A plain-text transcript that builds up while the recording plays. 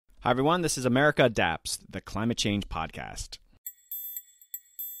Hi, everyone. This is America Adapts, the climate change podcast.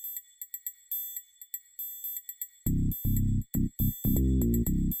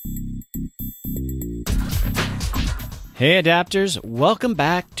 Hey, Adapters. Welcome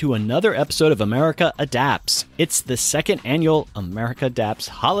back to another episode of America Adapts. It's the second annual America Adapts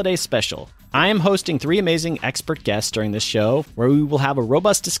Holiday Special. I am hosting three amazing expert guests during this show, where we will have a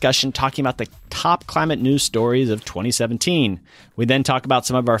robust discussion talking about the top climate news stories of 2017. We then talk about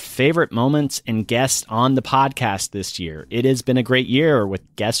some of our favorite moments and guests on the podcast this year. It has been a great year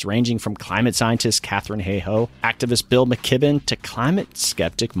with guests ranging from climate scientist Katharine Hayhoe, activist Bill McKibben, to climate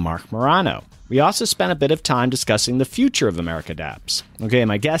skeptic Mark Morano. We also spent a bit of time discussing the future of America Adapts. Okay,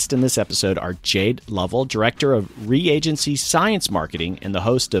 my guests in this episode are Jayde Lovell, Director of Reagency Science Marketing and the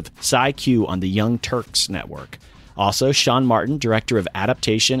host of SciQ on the Young Turks Network. Also, Shaun Martin, Director of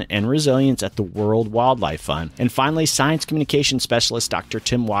Adaptation and Resilience at the World Wildlife Fund. And finally, Science Communication Specialist Dr.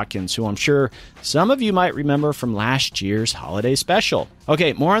 Tim Watkins, who I'm sure some of you might remember from last year's holiday special.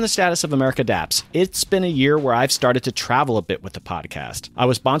 Okay, more on the status of America Adapts. It's been a year where I've started to travel a bit with the podcast. I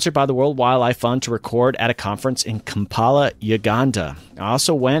was sponsored by the World Wildlife Fund to record at a conference in Kampala, Uganda. I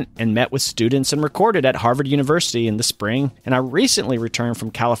also went and met with students and recorded at Harvard University in the spring, and I recently returned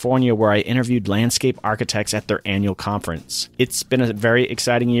from California where I interviewed landscape architects at their annual conference. It's been a very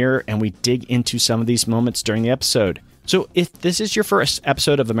exciting year, and we dig into some of these moments during the episode. So if this is your first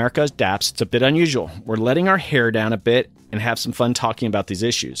episode of America Adapts, it's a bit unusual. We're letting our hair down a bit and have some fun talking about these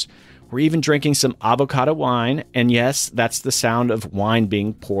issues. We're even drinking some avocado wine, and yes, that's the sound of wine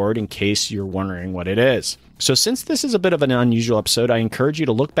being poured in case you're wondering what it is. So since this is a bit of an unusual episode, I encourage you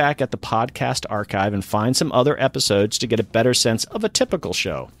to look back at the podcast archive and find some other episodes to get a better sense of a typical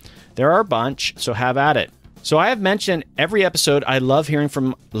show. There are a bunch, so have at it. So I have mentioned every episode I love hearing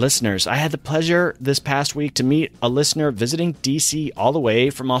from listeners. I had the pleasure this past week to meet a listener visiting DC all the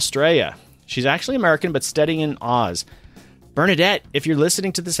way from Australia. She's actually American but studying in Oz. Bernadette, if you're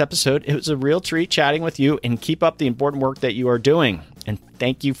listening to this episode, it was a real treat chatting with you, and keep up the important work that you are doing. And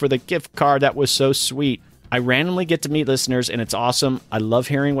thank you for the gift card. That was so sweet. I randomly get to meet listeners, and it's awesome. I love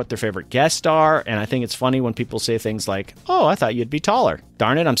hearing what their favorite guests are, and I think it's funny when people say things like, "Oh, I thought you'd be taller."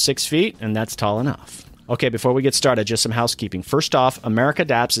 Darn it, I'm 6 feet, and that's tall enough. Okay, before we get started, just some housekeeping. First off, America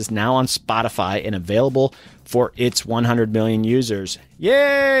Adapts is now on Spotify and available for its 100 million users.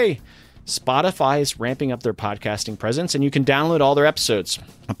 Yay! Spotify is ramping up their podcasting presence, and you can download all their episodes.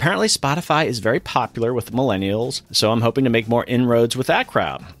 Apparently, Spotify is very popular with millennials, so I'm hoping to make more inroads with that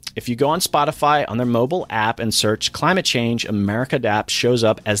crowd. If you go on Spotify on their mobile app and search climate change, America Adapts shows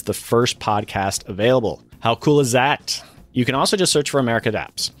up as the first podcast available. How cool is that? You can also just search for America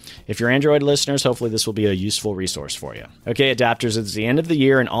Adapts. If you're Android listeners, hopefully this will be a useful resource for you. Okay, Adapters, it's the end of the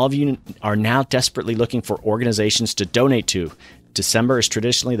year, and all of you are now desperately looking for organizations to donate to. December is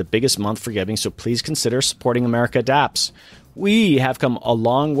traditionally the biggest month for giving, so please consider supporting America Adapts. We have come a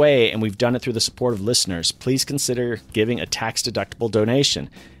long way, and we've done it through the support of listeners. Please consider giving a tax-deductible donation.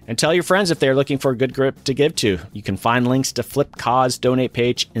 And tell your friends if they're looking for a good group to give to. You can find links to Flipkaw's donate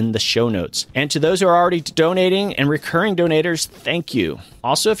page in the show notes. And to those who are already donating and recurring donators, thank you.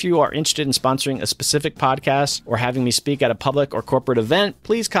 Also, if you are interested in sponsoring a specific podcast or having me speak at a public or corporate event,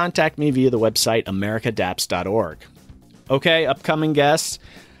 please contact me via the website americaadapts.org. Okay, upcoming guests.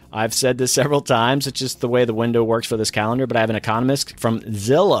 I've said this several times. It's just the way the window works for this calendar, but I have an economist from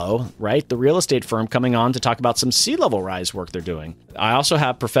Zillow, right, the real estate firm, coming on to talk about some sea level rise work they're doing. I also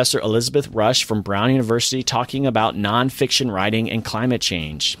have Professor Elizabeth Rush from Brown University talking about nonfiction writing and climate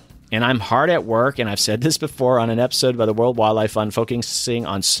change. And I'm hard at work, and I've said this before on an episode by the World Wildlife Fund focusing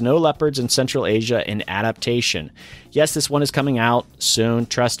on snow leopards in Central Asia and adaptation. Yes, this one is coming out soon,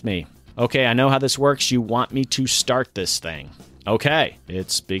 trust me. Okay, I know how this works. You want me to start this thing. Okay,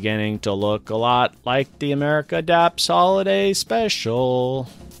 it's beginning to look a lot like the America Adapts Holiday Special.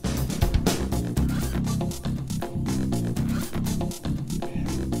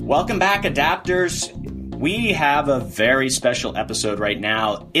 Welcome back, Adapters. We have a very special episode right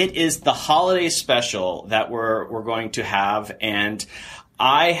now. It is the holiday special that we're going to have, and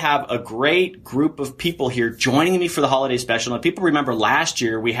I have a great group of people here joining me for the holiday special. And people remember last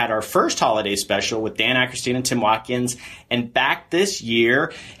year we had our first holiday special with Dan Ackerstein and Tim Watkins. And back this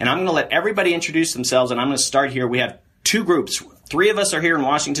year, and I'm going to let everybody introduce themselves, and I'm going to start here. We have two groups. Three of us are here in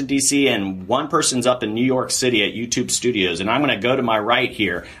Washington, D.C., and one person's up in New York City at YouTube Studios. And I'm going to go to my right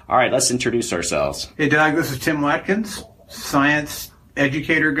here. All right, let's introduce ourselves. Hey, Doug, this is Tim Watkins, science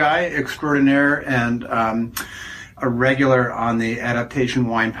educator guy extraordinaire, and a regular on the Adaptation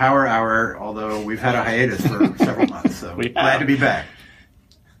Wine Power Hour, although we've had a hiatus for several months, so glad to be back.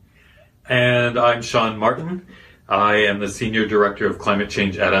 And I'm Shaun Martin. I am the Senior Director of Climate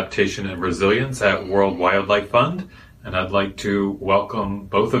Change Adaptation and Resilience at World Wildlife Fund, and I'd like to welcome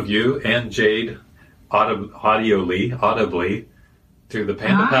both of you and Jayde audibly to the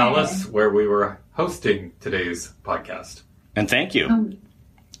Panda Palace, where we were hosting today's podcast. And thank you.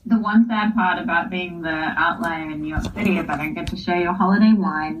 The one sad part about being the outlier in New York City is I don't get to share your holiday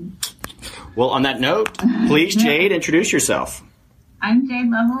wine. Well, on that note, please, Jayde, introduce yourself. I'm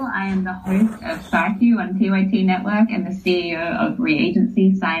Jayde Lovell. I am the host of SciQ on TYT Network and the CEO of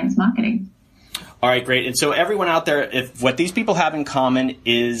Reagency Science Marketing. All right, great. And so everyone out there, what these people have in common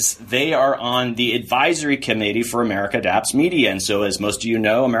is they are on the advisory committee for America Adapts Media. And so as most of you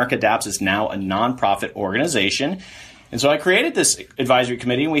know, America Adapts is now a nonprofit organization. And so I created this advisory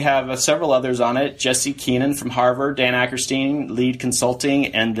committee, and we have several others on it. Jesse Keenan from Harvard, Dan Ackerstein, lead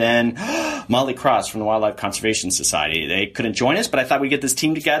consulting, and then Molly Cross from the Wildlife Conservation Society. They couldn't join us, but I thought we'd get this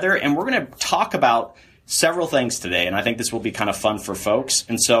team together, and we're going to talk about several things today, and I think this will be kind of fun for folks.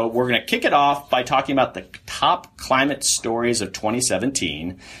 And so we're going to kick it off by talking about the top climate stories of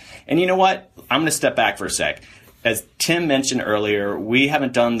 2017. And you know what? I'm going to step back for a sec. As Tim mentioned earlier, we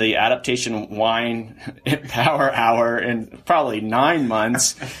haven't done the Adaptation Wine Power Hour in probably 9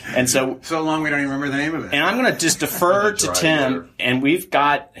 months. And so long we don't even remember the name of it. And I'm going to just defer to Tim. And we've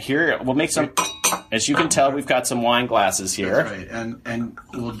got here, we'll make some, as you can tell, we've got some wine glasses here. That's right. And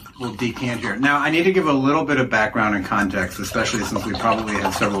we'll decant here. Now, I need to give a little bit of background and context, especially since we probably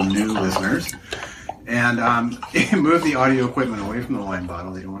have several new listeners. And move the audio equipment away from the wine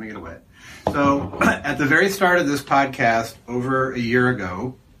bottle. They don't want to get wet. So at the very start of this podcast, over a year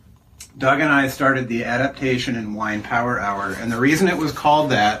ago, Doug and I started the Adaptation and Wine Power Hour. And the reason it was called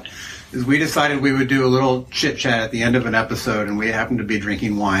that is we decided we would do a little chit-chat at the end of an episode, and we happened to be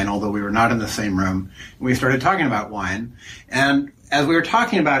drinking wine, although we were not in the same room. And we started talking about wine. And as we were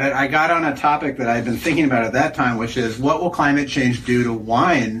talking about it, I got on a topic that I'd been thinking about at that time, which is what will climate change do to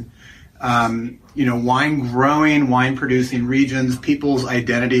wine? Wine growing, wine producing regions, people's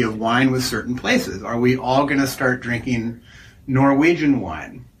identity of wine with certain places. Are we all going to start drinking Norwegian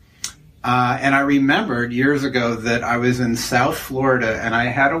wine? And I remembered years ago that I was in South Florida and I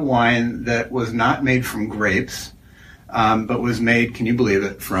had a wine that was not made from grapes, but was made, can you believe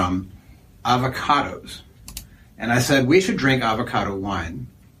it, from avocados. And I said, we should drink avocado wine.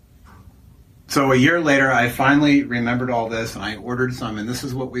 So a year later, I finally remembered all this and I ordered some, and this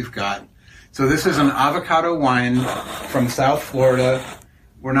is what we've got. So this is an avocado wine from South Florida.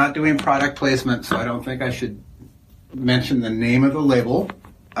 We're not doing product placement, so I don't think I should mention the name of the label.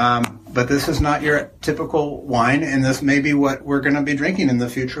 But this is not your typical wine, and this may be what we're going to be drinking in the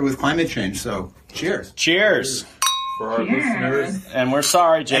future with climate change. So cheers. Cheers. For our listeners. And we're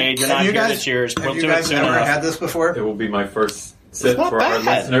sorry, Jayde, you're not here to cheers. Have you guys ever had this before? It will be my first sip for our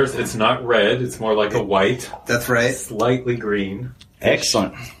listeners. It's not red. It's more like a white. That's right. Slightly green.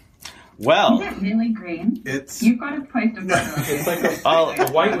 Excellent. Well, is it really green? You've got to post a photo. It's like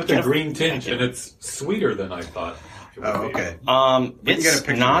a white with a green tinge, and it's sweeter than I thought. Oh, okay. It's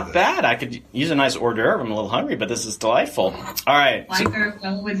not bad. I could use a nice hors d'oeuvre. I'm a little hungry, but this is delightful. All right. Wine goes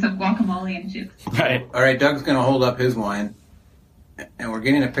well with some guacamole and chips. Right. All right, Doug's going to hold up his wine, and we're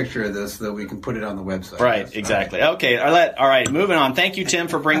getting a picture of this so that we can put it on the website. Right, exactly. Okay, all right, moving on. Thank you, Tim,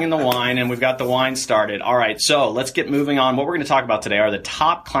 for bringing the wine, and we've got the wine started. All right, so let's get moving on. What we're going to talk about today are the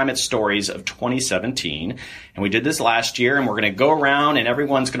top climate stories of 2017, and we did this last year, and we're going to go around, and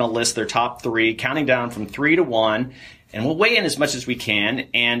everyone's going to list their top 3, counting down from 3 to 1, and we'll weigh in as much as we can,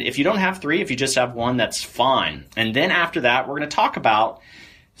 and if you don't have 3, if you just have 1, that's fine. And then after that, we're going to talk about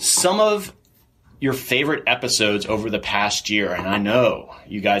some of your favorite episodes over the past year. And I know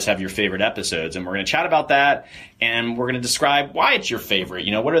you guys have your favorite episodes, and we're going to chat about that, and we're going to describe why it's your favorite.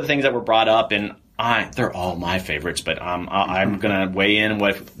 You know, what are the things that were brought up? And they're all my favorites, but I'm going to weigh in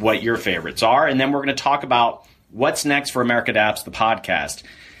what your favorites are. And then we're going to talk about what's next for America Adapts, the podcast.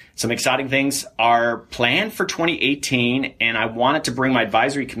 Some exciting things are planned for 2018, and I wanted to bring my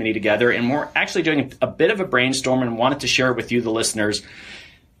advisory committee together, and we're actually doing a bit of a brainstorm and wanted to share it with you, the listeners,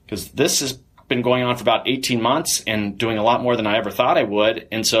 because this has been going on for about 18 months and doing a lot more than I ever thought I would.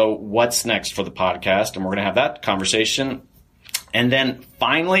 And so what's next for the podcast? And we're going to have that conversation. And then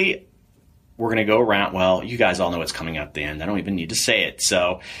finally, we're going to go around. Well, you guys all know what's coming up at the end. I don't even need to say it.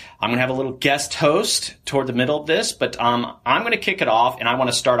 So I'm going to have a little guest host toward the middle of this, but I'm going to kick it off. And I want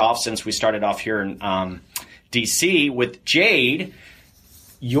to start off, since we started off here in D.C., with Jayde.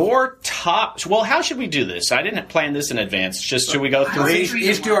 Your top... Well, how should we do this? I didn't plan this in advance. Just should we go through?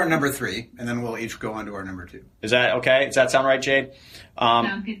 Each do our number 3, and then we'll each go on to our number 2. Is that okay? Does that sound right, Jayde?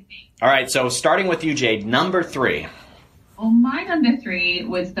 Sounds good to me. All right, so starting with you, Jayde, number 3. Well, my number 3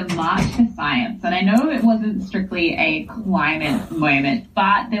 was the March for Science. And I know it wasn't strictly a climate moment,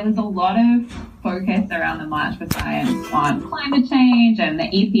 but there was a lot of focus around the March for Science on climate change and the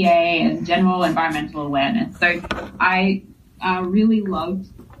EPA and general environmental awareness. So I really loved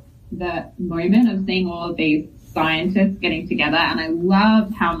the moment of seeing all of these scientists getting together, and I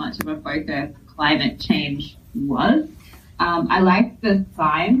loved how much of a focus climate change was. I liked the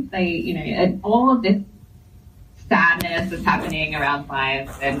signs. And all of this sadness that's happening around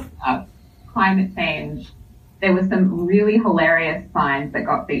science and climate change. There were some really hilarious signs that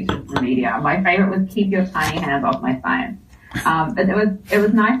got featured in the media. My favorite was "Keep your tiny hands off my science." But it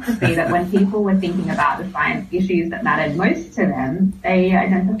was nice to see that when people were thinking about the science issues that mattered most to them, they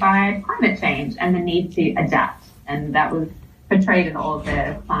identified climate change and the need to adapt. And that was portrayed in all of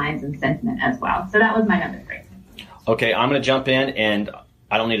the signs and sentiment as well. So that was my number 3. Okay, I'm going to jump in, and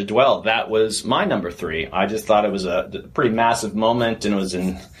I don't need to dwell. That was my number 3. I just thought it was a pretty massive moment, and it was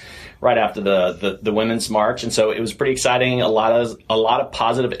right after the Women's March, and so it was pretty exciting. A lot of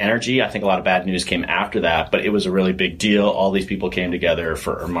positive energy. I think a lot of bad news came after that, but it was a really big deal. All these people came together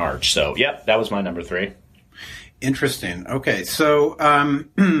for a march. So, yep, that was my number 3. Interesting. Okay, so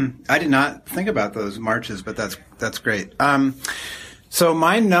I did not think about those marches, but that's great. So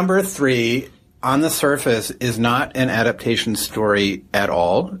my number 3 on the surface is not an adaptation story at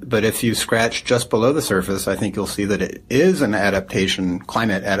all, but if you scratch just below the surface, I think you'll see that it is an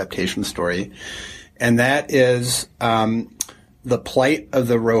climate adaptation story, and that is the plight of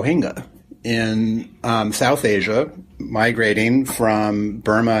the Rohingya in South Asia, migrating from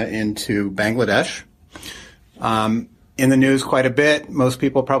Burma into Bangladesh. In the news quite a bit. Most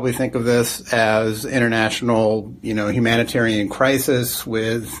people probably think of this as international, humanitarian crisis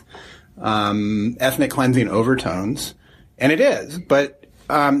with ethnic cleansing overtones, and it is. But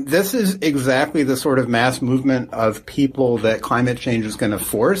this is exactly the sort of mass movement of people that climate change is going to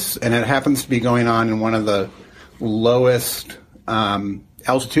force, and it happens to be going on in one of the lowest,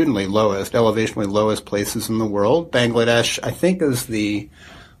 altitudinally lowest, elevationally lowest places in the world. Bangladesh, I think, is the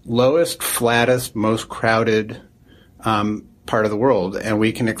lowest, flattest, most crowded part of the world, and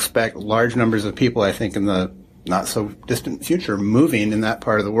we can expect large numbers of people, I think, in the not so distant future moving in that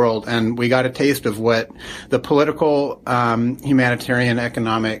part of the world. And we got a taste of what the political, humanitarian,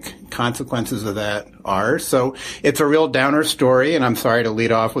 economic consequences of that are. So it's a real downer story, and I'm sorry to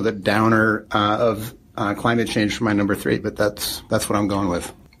lead off with a downer of climate change for my number 3, but that's what I'm going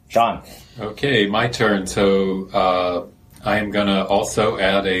with. Shaun. Okay, my turn. So I am going to also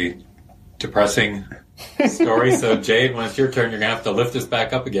add a depressing story. So Jade, when it's your turn, you're going to have to lift us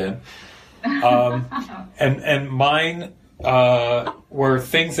back up again. And mine were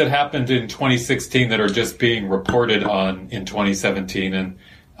things that happened in 2016 that are just being reported on in 2017, and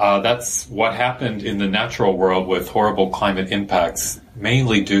that's what happened in the natural world with horrible climate impacts,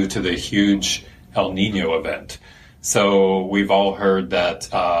 mainly due to the huge El Nino event. So we've all heard that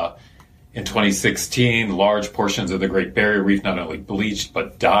in 2016, large portions of the Great Barrier Reef not only bleached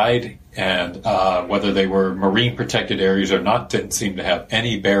but died, and whether they were marine protected areas or not didn't seem to have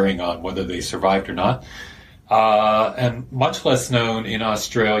any bearing on whether they survived or not. And much less known in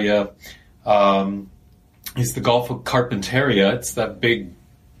Australia is the Gulf of Carpentaria. It's that big,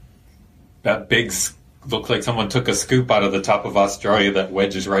 looks like someone took a scoop out of the top of Australia that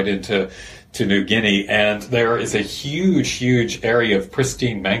wedges right into New Guinea. And there is a huge area of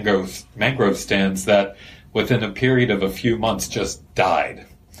pristine mangrove stands that within a period of a few months just died.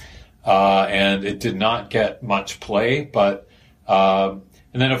 And it did not get much play, but, and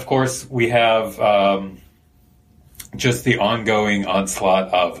then of course we have, just the ongoing onslaught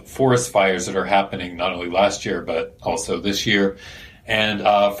of forest fires that are happening not only last year, but also this year. And,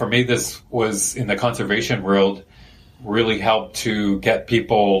 for me, this was in the conservation world really helped to get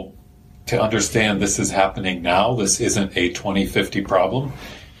people to understand this is happening now. This isn't a 2050 problem,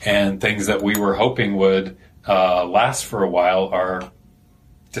 and things that we were hoping would, last for a while are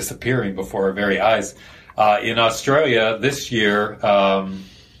disappearing before our very eyes. In Australia this year,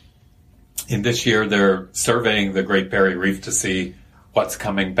 they're surveying the Great Barrier Reef to see what's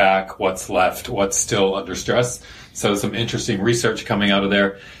coming back, what's left, what's still under stress. So some interesting research coming out of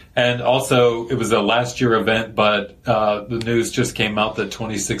there. And also, it was a last year event, but the news just came out that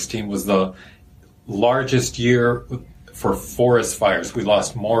 2016 was the largest year for forest fires. We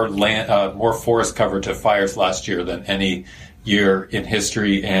lost more forest cover to fires last year than any year in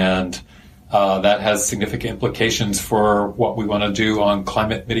history, and that has significant implications for what we want to do on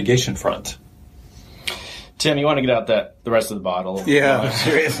climate mitigation front. Tim, you want to get out the rest of the bottle? Yeah,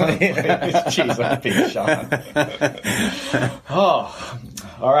 seriously. Jeez, I'm being Shaun. Oh,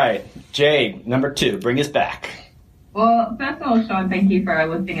 all right. Jade, number 2, bring us back. Well, first of all, Shaun, thank you for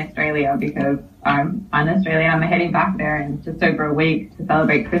listing Australia, because I'm Australian. I'm heading back there in just over a week to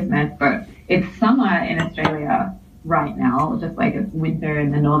celebrate Christmas, but it's summer in Australia right now, just like it's winter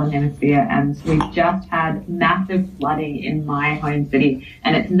in the Northern Hemisphere, and we've just had massive flooding in my home city,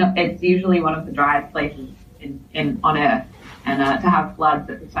 and it's usually one of the driest places on Earth, and to have floods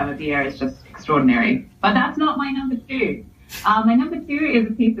at this time of year is just extraordinary. But that's not my number two. My number two is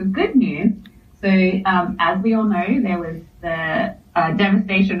a piece of good news. So, as we all know, there was the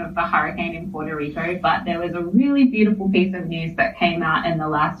devastation of the hurricane in Puerto Rico, but there was a really beautiful piece of news that came out in the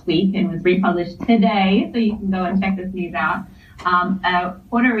last week and was republished today, so you can go and check this news out. A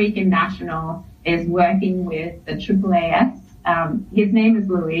Puerto Rican national is working with the AAAS. His name is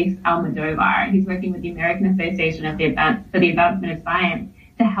Luis Almodovar. He's working with the American Association for the Advancement of Science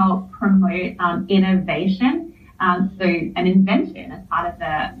to help promote innovation. So an invention as part of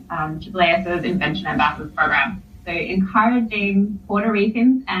the AAAS's Invention Ambassadors Program. So encouraging Puerto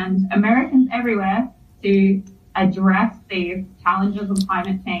Ricans and Americans everywhere to address these challenges of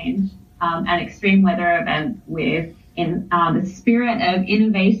climate change and extreme weather events in the spirit of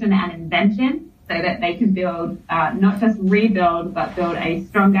innovation and invention, so that they can build, not just rebuild, but build a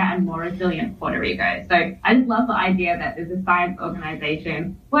stronger and more resilient Puerto Rico. So I just love the idea that there's a science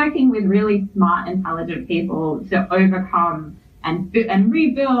organization working with really smart, intelligent people to overcome and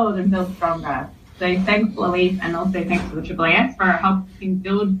rebuild and build stronger. So thanks, Luis, and also thanks to the AAAS for helping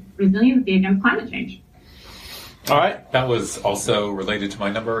build resiliency against climate change. All right, that was also related to my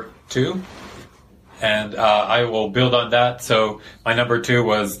number two. And I will build on that. So my number two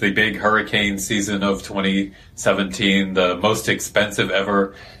was the big hurricane season of 2017, the most expensive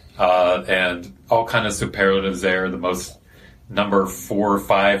ever, and all kind of superlatives there. The most number 4 or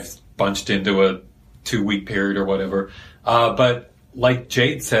 5 bunched into a 2-week period or whatever. But like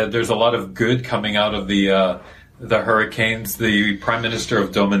Jayde said, there's a lot of good coming out of the hurricanes. The Prime Minister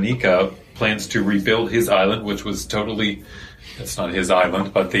of Dominica plans to rebuild his island, which was totally... It's not his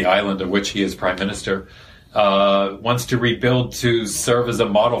island, but the island of which he is prime minister, wants to rebuild to serve as a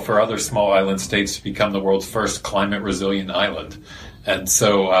model for other small island states to become the world's first climate resilient island. And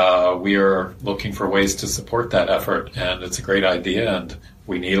so we are looking for ways to support that effort, and it's a great idea, and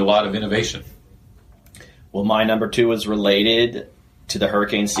we need a lot of innovation. Well, my number two is related to the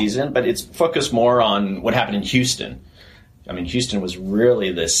hurricane season, but it's focused more on what happened in Houston. I mean, Houston was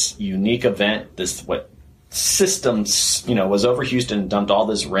really this unique event, systems, was over Houston, dumped all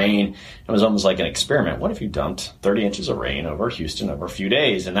this rain. It was almost like an experiment. What if you dumped 30 inches of rain over Houston over a few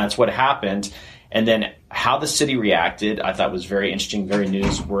days? And that's what happened. And then how the city reacted, I thought was very interesting, very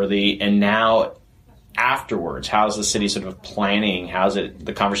newsworthy. And now afterwards, how's the city sort of planning? How's it,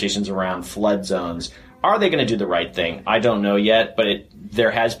 the conversations around flood zones? Are they going to do the right thing? I don't know yet, but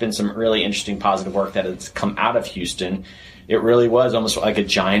there has been some really interesting positive work that has come out of Houston. It really was almost like a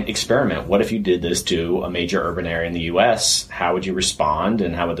giant experiment. What if you did this to a major urban area in the U.S.? How would you respond,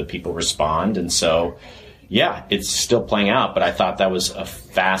 and how would the people respond? And so, yeah, it's still playing out, but I thought that was a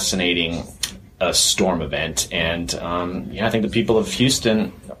fascinating storm event. And, I think the people of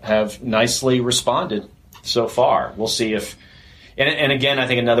Houston have nicely responded so far. We'll see if... And again, I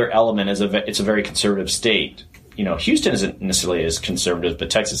think another element is it's a very conservative state. Houston isn't necessarily as conservative, but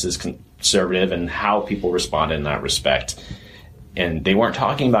Texas is conservative, and how people respond in that respect. And they weren't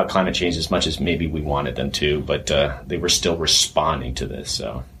talking about climate change as much as maybe we wanted them to, but they were still responding to this.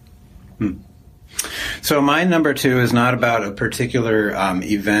 So my number two is not about a particular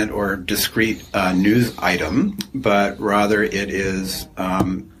event or discrete news item, but rather it is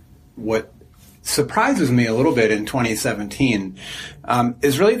what surprises me a little bit in 2017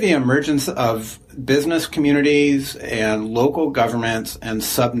 is really the emergence of business communities and local governments and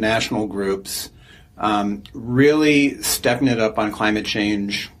subnational groups really stepping it up on climate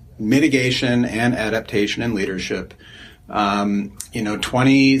change mitigation and adaptation and leadership.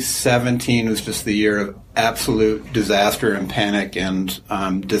 2017 was just the year of absolute disaster and panic and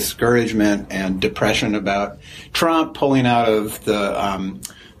discouragement and depression about Trump pulling out of the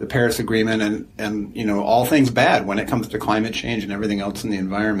Paris Agreement and all things bad when it comes to climate change and everything else in the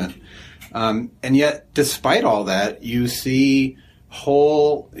environment. And yet, despite all that, you see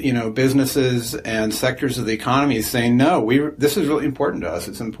whole, businesses and sectors of the economy saying, no, this is really important to us.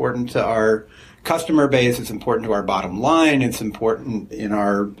 It's important to our customer base. It's important to our bottom line. It's important in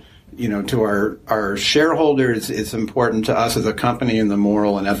our, to our shareholders. It's important to us as a company and the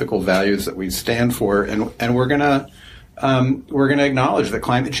moral and ethical values that we stand for. And we're going to acknowledge that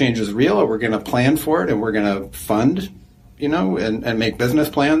climate change is real, and we're going to plan for it, and we're going to fund, and make business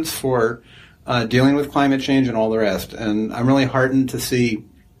plans for dealing with climate change and all the rest. And I'm really heartened to see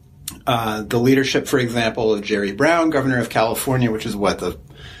the leadership, for example, of Jerry Brown, governor of California, which is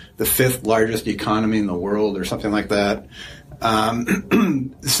the fifth largest economy in the world or something like that,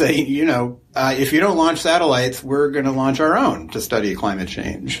 say, if you don't launch satellites, we're going to launch our own to study climate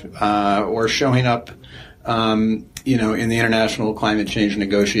change, or showing up, in the international climate change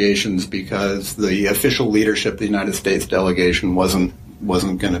negotiations because the official leadership of the United States delegation wasn't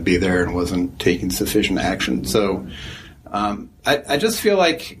going to be there and wasn't taking sufficient action. So I just feel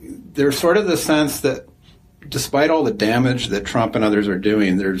like there's sort of the sense that despite all the damage that Trump and others are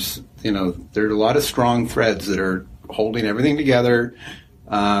doing, there's a lot of strong threads that are holding everything together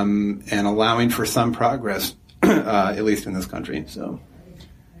and allowing for some progress, at least in this country. So,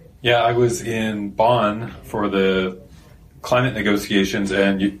 yeah, I was in Bonn for the climate negotiations,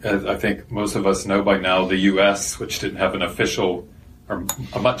 and as I think most of us know by now, the U.S., which didn't have an official or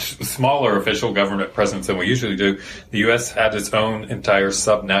a much smaller official government presence than we usually do, the U.S. had its own entire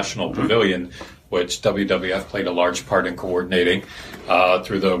subnational pavilion, which WWF played a large part in coordinating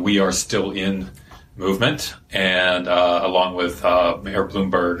through the We Are Still In movement, and along with Mayor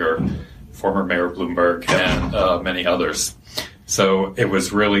Bloomberg, or former Mayor Bloomberg, and many others. So it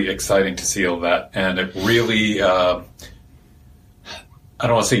was really exciting to see all that, and it really, I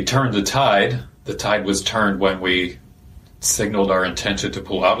don't want to say turned the tide. The tide was turned when we signaled our intention to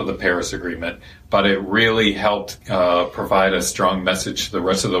pull out of the Paris Agreement, but it really helped provide a strong message to the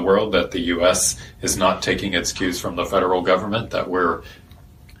rest of the world that the U.S. is not taking its cues from the federal government, that we're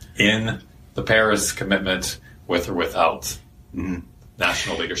in the Paris commitment with or without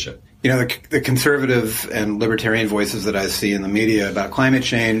national leadership. The conservative and libertarian voices that I see in the media about climate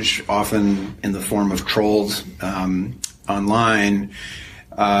change, often in the form of trolls online,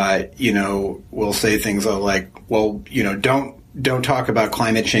 will say things like, well, don't talk about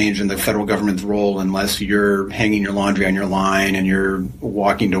climate change and the federal government's role unless you're hanging your laundry on your line and you're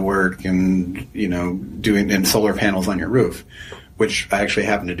walking to work and, doing solar panels on your roof, which I actually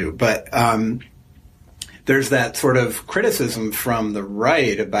happen to do. But there's that sort of criticism from the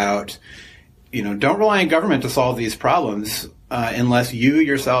right about, don't rely on government to solve these problems unless you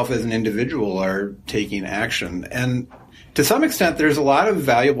yourself as an individual are taking action. And to some extent, there's a lot of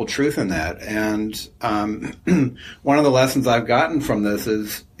valuable truth in that. And one of the lessons I've gotten from this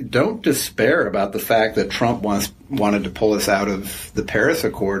is don't despair about the fact that Trump wanted to pull us out of the Paris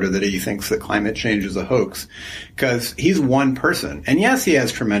Accord, or that he thinks that climate change is a hoax, because he's one person. And yes, he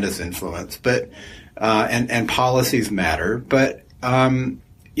has tremendous influence, but and policies matter. But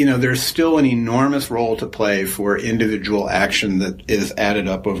there's still an enormous role to play for individual action that is added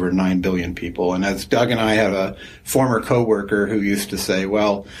up over 9 billion people. And as Doug and I have a former coworker who used to say,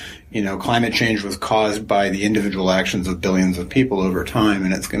 well, climate change was caused by the individual actions of billions of people over time,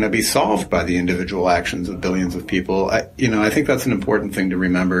 and it's going to be solved by the individual actions of billions of people. I think that's an important thing to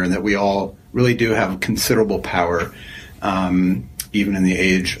remember, and that we all really do have considerable power, even in the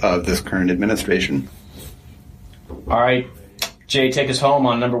age of this current administration. All right. Jay, take us home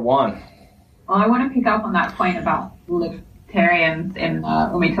on number one. Well, I want to pick up on that point about libertarians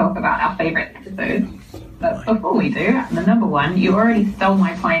when we talk about our favorite episodes. But before we do, the number one, you already stole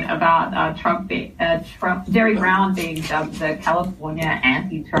my point about Jerry Brown being dubbed the California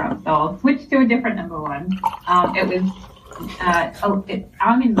anti-Trump. So I'll switch to a different number one. I'm in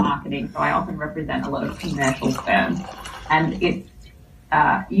marketing, so I often represent a lot of commercial firms, and it's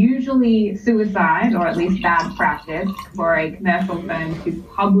usually suicide, or at least bad practice, for a commercial firm to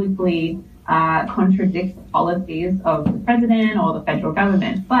publicly contradict the policies of the president or the federal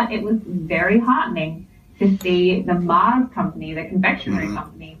government. But it was very heartening to see the Mars company, the confectionery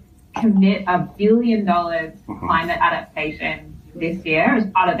company, commit $1 billion to climate adaptation this year as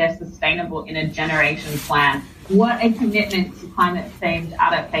part of their Sustainable in a Generation plan. What a commitment to climate-themed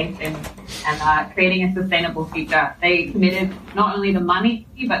adaptation and creating a sustainable future. They committed not only the money,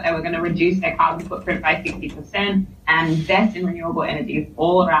 but they were going to reduce their carbon footprint by 60% and invest in renewable energies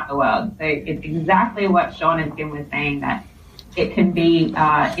all around the world. So it's exactly what Shaun and Tim were saying, that it can be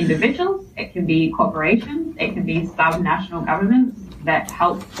individuals, it can be corporations, it can be sub-national governments that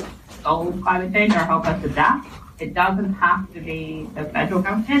help solve climate change or help us adapt. It doesn't have to be the federal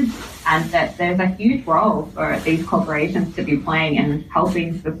government, and that there's a huge role for these corporations to be playing in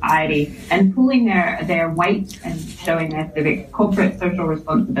helping society and pulling their weight and showing their civic corporate social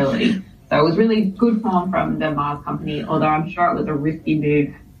responsibility. So it was really good form from the Mars company, although I'm sure it was a risky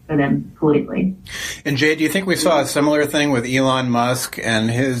move for them politically. And Jay, do you think we saw a similar thing with Elon Musk and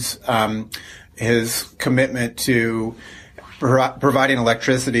his commitment to providing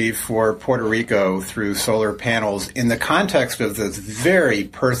electricity for Puerto Rico through solar panels in the context of this very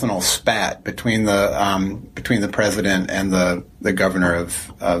personal spat between the president and the governor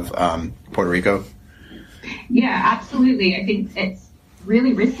of Puerto Rico? Yeah, absolutely. I think it's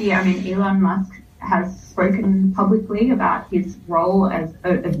really risky. I mean, Elon Musk has spoken publicly about his role as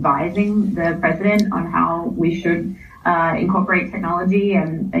advising the president on how we should incorporate technology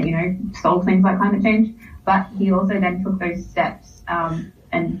and, solve things like climate change. But he also then took those steps.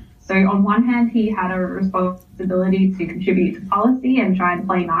 And so on one hand, he had a responsibility to contribute to policy and try and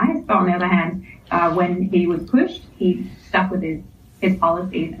play nice. But on the other hand, when he was pushed, he stuck with his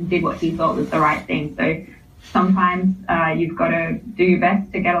policies and did what he thought was the right thing. So sometimes you've got to do your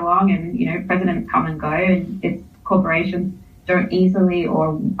best to get along, and, presidents come and go, and if corporations don't easily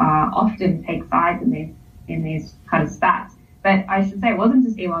or often take sides in these kind of spats. But I should say it wasn't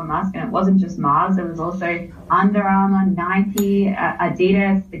just Elon Musk and it wasn't just Mars. There was also Under Armour, Nike,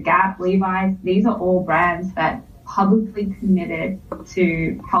 Adidas, The Gap, Levi's. These are all brands that publicly committed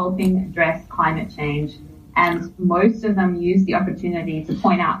to helping address climate change. And most of them used the opportunity to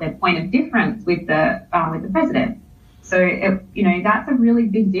point out their point of difference with the president. So, that's a really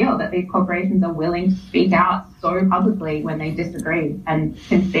big deal that these corporations are willing to speak out so publicly when they disagree and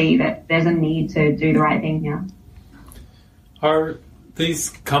can see that there's a need to do the right thing here. Are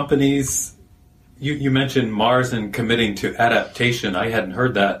these companies, you mentioned Mars and committing to adaptation. I hadn't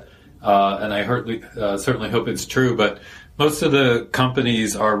heard that, and I certainly hope it's true, but most of the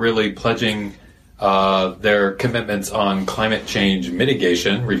companies are really pledging their commitments on climate change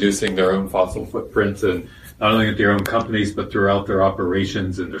mitigation, reducing their own fossil footprints, and not only at their own companies, but throughout their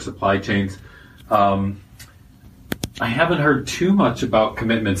operations and their supply chains. I haven't heard too much about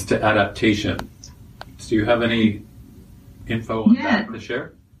commitments to adaptation. Do you have any info on that to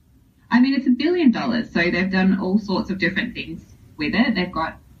share? I mean, it's $1 billion, so they've done all sorts of different things with it.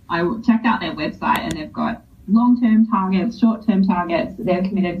 I checked out their website, and they've got long-term targets, short-term targets. They're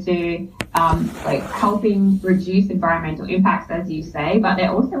committed to helping reduce environmental impacts, as you say, but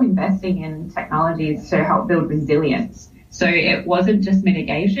they're also investing in technologies to help build resilience. So it wasn't just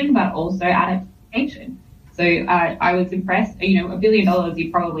mitigation, but also adaptation. So I was impressed. $1 billion, you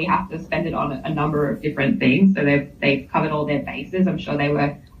probably have to spend it on a number of different things. So they've covered all their bases. I'm sure they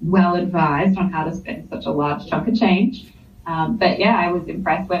were well advised on how to spend such a large chunk of change. But yeah, I was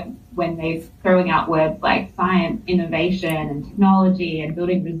impressed when they're throwing out words like science, innovation, and technology, and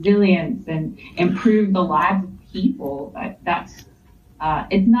building resilience, and improve the lives of people.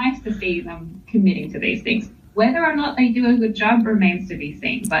 It's nice to see them committing to these things. Whether or not they do a good job remains to be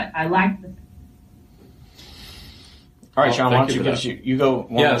seen. But I like the. All right, Shaun, why don't you give us you go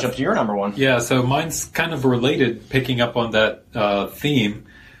jump to your number one? Yeah, so mine's kind of related, picking up on that theme.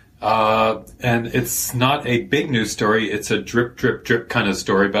 And it's not a big news story. It's a drip, drip, drip kind of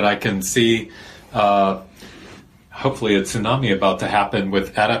story, but I can see hopefully a tsunami about to happen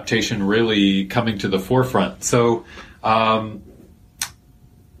with adaptation really coming to the forefront. So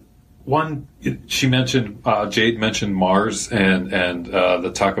Jayde mentioned Mars and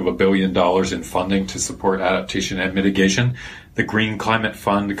the talk of $1 billion in funding to support adaptation and mitigation. The Green Climate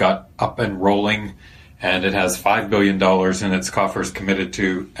Fund got up and rolling, and it has $5 billion in its coffers committed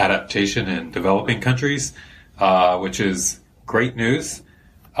to adaptation in developing countries, which is great news.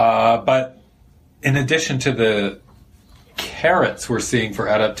 But in addition to the carrots we're seeing for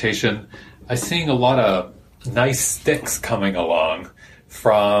adaptation, I'm seeing a lot of nice sticks coming along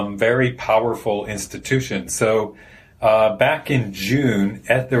from very powerful institutions. So back in June,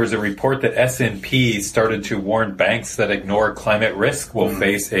 there was a report that S&P started to warn banks that ignore climate risk will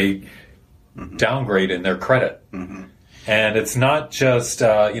face a downgrade in their credit. Mm-hmm. And it's not just,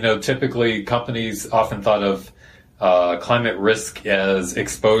 typically companies often thought of climate risk as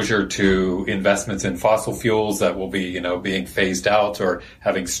exposure to investments in fossil fuels that will be, being phased out or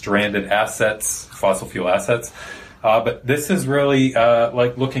having stranded assets, fossil fuel assets. But this is really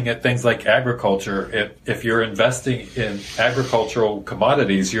like looking at things like agriculture. If you're investing in agricultural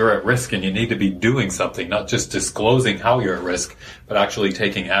commodities, you're at risk and you need to be doing something, not just disclosing how you're at risk, but actually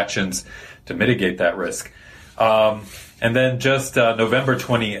taking actions to mitigate that risk. And then just November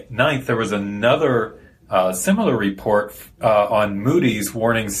 29th, there was another similar report on Moody's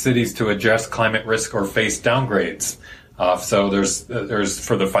warning cities to address climate risk or face downgrades. So there's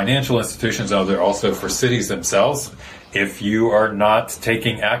for the financial institutions out there, also for cities themselves. If you are not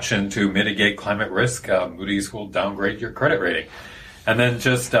taking action to mitigate climate risk, Moody's will downgrade your credit rating. And then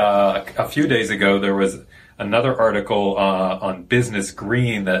just a few days ago, there was another article on Business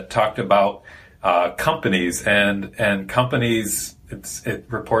Green that talked about companies and companies it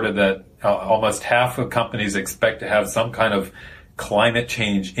reported that almost half of companies expect to have some kind of climate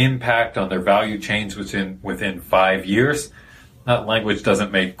change impact on their value chains within 5 years. That language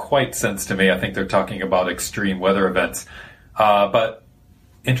doesn't make quite sense to me. I think they're talking about extreme weather events. But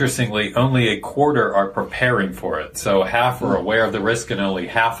interestingly, only a quarter are preparing for it. So half are aware of the risk, and only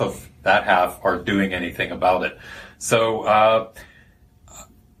half of that half are doing anything about it. So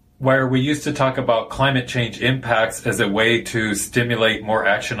where we used to talk about climate change impacts as a way to stimulate more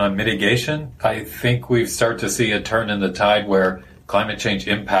action on mitigation, I think we've started to see a turn in the tide where climate change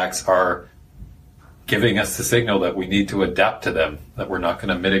impacts are giving us the signal that we need to adapt to them, that we're not going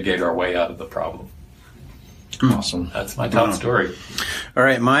to mitigate our way out of the problem. Awesome. That's my top story. All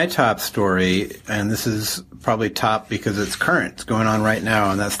right, my top story, and this is probably top because it's current, it's going on right now,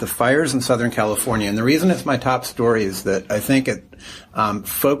 and that's the fires in Southern California. And the reason it's my top story is that I think it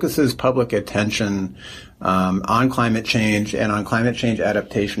focuses public attention on climate change and on climate change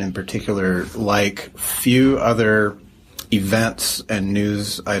adaptation in particular, like few other events and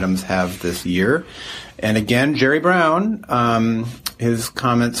news items have this year. And again, Jerry Brown, his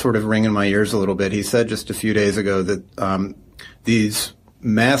comments sort of ring in my ears a little bit. He said just a few days ago that these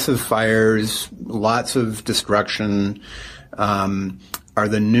massive fires, lots of destruction, are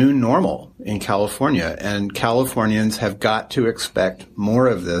the new normal in California, and Californians have got to expect more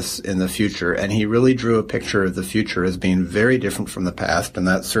of this in the future. And he really drew a picture of the future as being very different from the past, and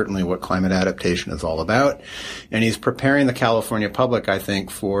that's certainly what climate adaptation is all about. And he's preparing the California public, I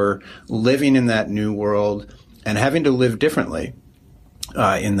think, for living in that new world and having to live differently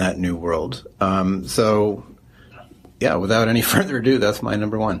in that new world. So, yeah, without any further ado, that's my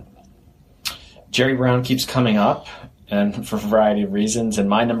number one. Jerry Brown keeps coming up, and for a variety of reasons. And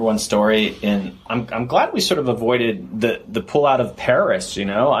my number one story, and I'm glad we sort of avoided the pullout of Paris. You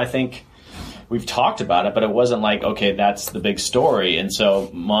know, I think we've talked about it, but it wasn't like, okay, that's the big story. And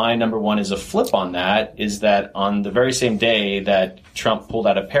so my number one is a flip on that, is that on the very same day that Trump pulled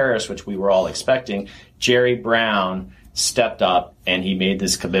out of Paris, which we were all expecting, Jerry Brown stepped up and he made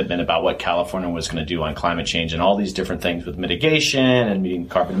this commitment about what California was going to do on climate change and all these different things with mitigation and meeting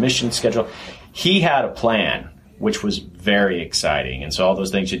carbon emission schedule. He had a plan, which was very exciting. And so all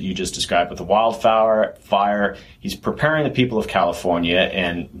those things that you just described with the wildfire, he's preparing the people of California,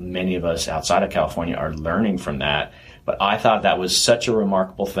 and many of us outside of California are learning from that. But I thought that was such a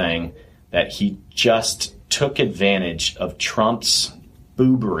remarkable thing that he just took advantage of Trump's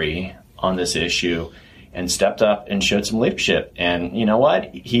boobery on this issue and stepped up and showed some leadership. And you know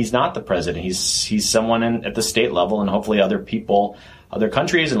what? He's not the president. He's someone at the state level, and hopefully other people, other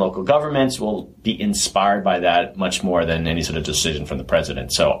countries and local governments will be inspired by that much more than any sort of decision from the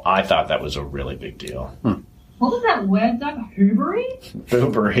president. So I thought that was a really big deal. What was that word, Doug? Hoobery?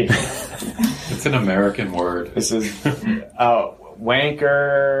 Boobery. It's an American word. This is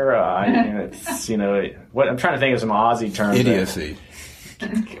wanker. It's, you know, what I'm trying to think of some Aussie terms. Idiocy.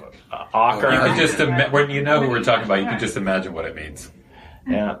 Awkward. You can just when you know who we're talking about, you can just imagine what it means.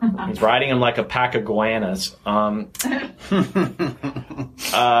 Yeah, he's riding him like a pack of goannas. All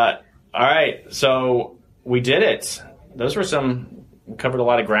right, so we did it. Those were we covered a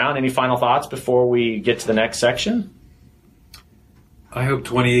lot of ground. Any final thoughts before we get to the next section? I hope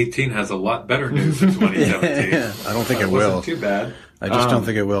 2018 has a lot better news than 2017. I don't think it will. Wasn't too bad. I just don't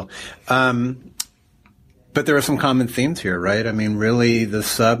think it will. But there are some common themes here, right? I mean, really, the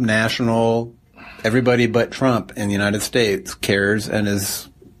sub-national, everybody but Trump in the United States cares and is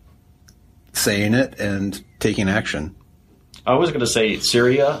saying it and taking action. I was going to say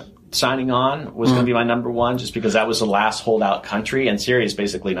Syria signing on was going to be my number one, just because that was the last holdout country, and Syria is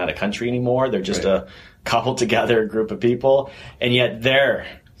basically not a country anymore. They're just a cobbled together group of people, and yet they're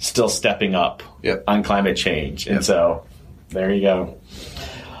still stepping up on climate change. And so there you go.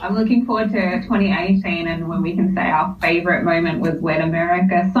 I'm looking forward to 2018 and when we can say our favorite moment was when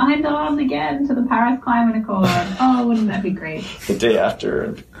America signed on again to the Paris Climate Accord. Oh, wouldn't that be great? The day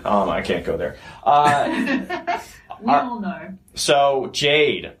after. I can't go there. We all know. So,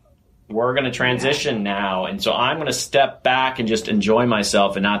 Jayde, we're going to transition now. And so I'm going to step back and just enjoy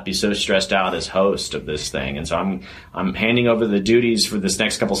myself and not be so stressed out as host of this thing. And so I'm handing over the duties for this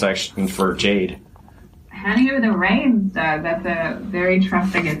next couple sections for Jayde. Handing over the reins, Doug. That's a very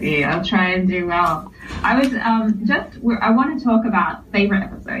trusting of you. I'll try and do well. I want to talk about favorite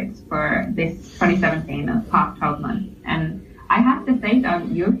episodes for this 2017, the past 12 months. And I have to say,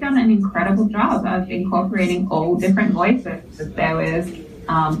 Doug, you've done an incredible job of incorporating all different voices. There was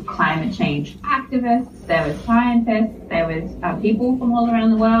climate change activists, there was scientists, there was people from all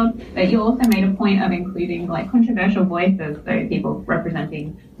around the world. But you also made a point of including like controversial voices, so people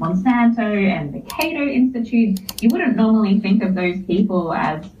representing Monsanto and the Cato Institute. You wouldn't normally think of those people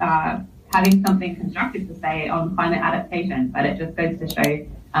as having something constructive to say on climate adaptation, but it just goes to show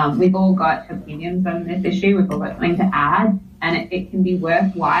we've all got opinions on this issue, we've all got something to add, and it can be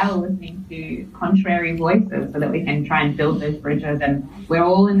worthwhile listening to contrary voices so that we can try and build those bridges. And we're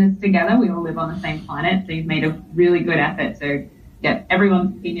all in this together, we all live on the same planet, so you've made a really good effort to get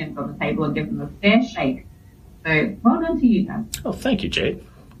everyone's opinions on the table and give them a fair shake. So well done to you guys. Oh, thank you, Jade.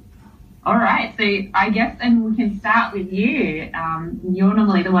 All right, so I guess then we can start with you. You're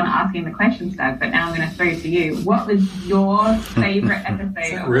normally the one asking the questions, Doug, but now I'm going to throw it to you. What was your favorite episode?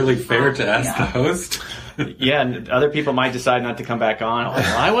 Is that really fair to ask the host? Yeah, and other people might decide not to come back on. Oh,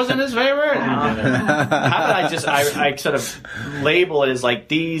 well, I wasn't his favorite. How did I sort of label it as like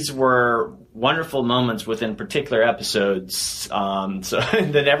these were wonderful moments within particular episodes, so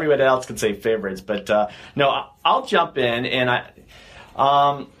then everybody else can say favorites. But no, I'll jump in, and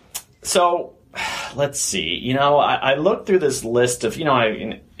so let's see. You know, I looked through this list of, you know,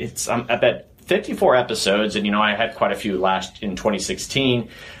 I'm at 54 episodes, and you know, I had quite a few in 2016.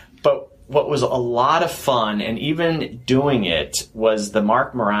 But what was a lot of fun, and even doing it, was the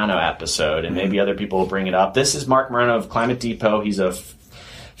Mark Morano episode, and maybe other people will bring it up. This is Mark Morano of Climate Depot. He's a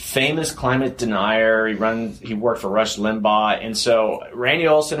famous climate denier. He worked for Rush Limbaugh, and so Randy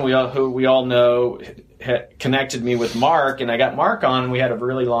Olson, who we all know, connected me with Mark, and I got Mark on, and we had a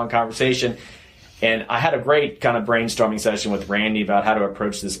really long conversation. And I had a great kind of brainstorming session with Randy about how to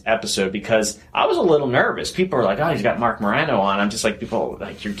approach this episode, because I was a little nervous. People were like, oh, he's got Mark Morano on. I'm just like, people,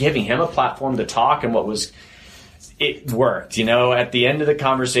 like, you're giving him a platform to talk, and it worked. You know, at the end of the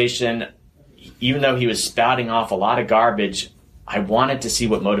conversation, even though he was spouting off a lot of garbage, I wanted to see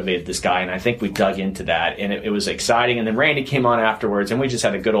what motivated this guy, and I think we dug into that, and it was exciting. And then Randy came on afterwards, and we just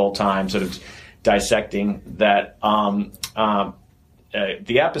had a good old time sort of dissecting that the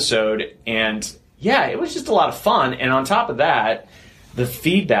episode. And yeah, it was just a lot of fun. And on top of that, the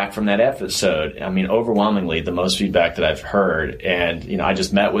feedback from that episode, I mean, overwhelmingly the most feedback that I've heard. And, you know, I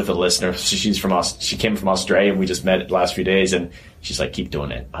just met with a listener. She came from Australia, and we just met the last few days, and she's like, keep doing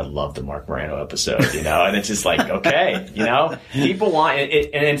it. I love the Mark Morano episode, you know, and it's just like, okay, you know, people want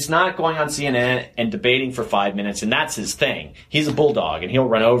it, and it's not going on CNN and debating for 5 minutes, and that's his thing. He's a bulldog, and he'll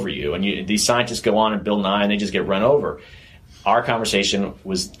run over you, and these scientists go on and Bill Nye, and they just get run over. Our conversation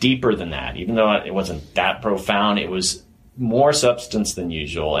was deeper than that. Even though it wasn't that profound, it was more substance than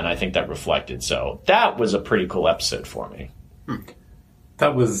usual, and I think that reflected. So that was a pretty cool episode for me.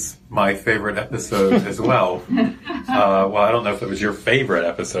 That was my favorite episode as well. Well, I don't know if it was your favorite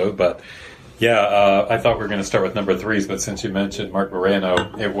episode, but yeah, I thought we were going to start with number 3s, but since you mentioned Mark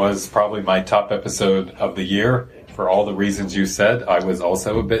Morano, it was probably my top episode of the year. For all the reasons you said, I was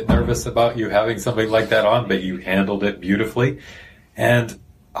also a bit nervous about you having somebody like that on, but you handled it beautifully. And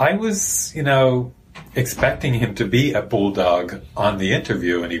I was, you know, expecting him to be a bulldog on the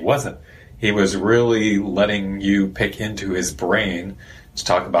interview, and he wasn't. He was really letting you pick into his brain to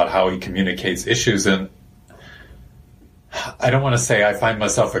talk about how he communicates issues. And I don't want to say I find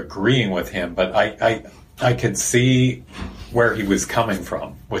myself agreeing with him, but I could see where he was coming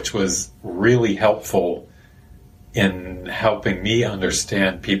from, which was really helpful in helping me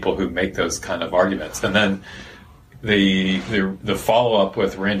understand people who make those kind of arguments. And then the follow-up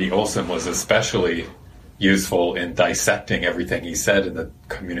with Randy Olson was especially useful in dissecting everything he said and the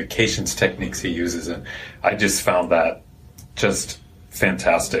communications techniques he uses. And I just found that just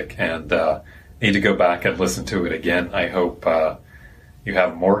fantastic, and need to go back and listen to it again. I hope you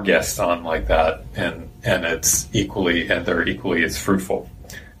have more guests on like that, and they're equally as fruitful.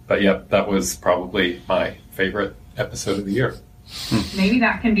 But yep, that was probably my favorite episode of the year. Maybe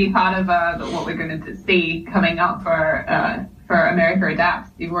that can be part of what we're going to see coming up for America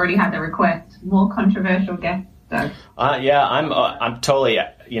Adapts. You've already had the request, more controversial guests, Doug. Yeah, I'm totally,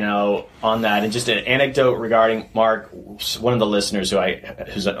 you know, on that. And just an anecdote regarding Mark, one of the listeners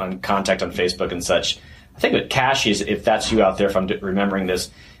who's on contact on Facebook and such, I think with Cassie, if that's you out there, if I'm remembering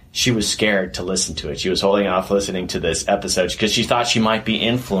this, she was scared to listen to it. She was holding off listening to this episode because she thought she might be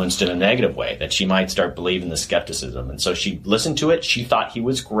influenced in a negative way, that she might start believing the skepticism. And so she listened to it. She thought he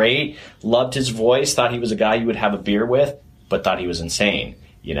was great, loved his voice, thought he was a guy you would have a beer with, but thought he was insane,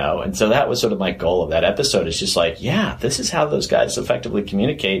 you know? And so that was sort of my goal of that episode. It's just like, yeah, this is how those guys effectively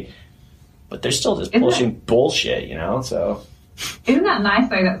communicate, but they're still just pushing bullshit, you know? So Isn't that nice,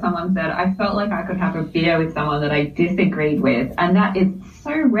 though, that someone said, I felt like I could have a beer with someone that I disagreed with? And that is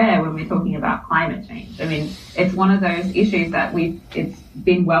so rare when we're talking about climate change. I mean, it's one of those issues that it's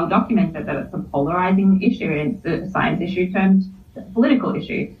been well documented that it's a polarizing issue, and it's a science issue turned a political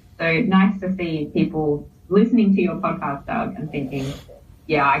issue. So nice to see people listening to your podcast, Doug, and thinking,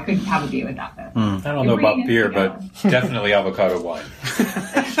 yeah, I could have a beer with that person. I don't know about beer, but definitely avocado wine.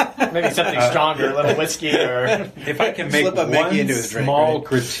 Maybe something stronger, a little whiskey, or if I can make one small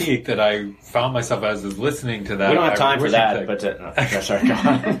critique that I found myself as is listening to that. We don't have time for that, but sorry, go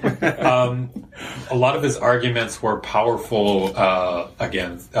on. A lot of his arguments were powerful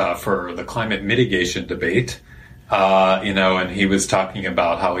for the climate mitigation debate. And he was talking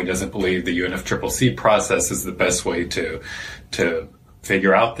about how he doesn't believe the UNFCCC process is the best way to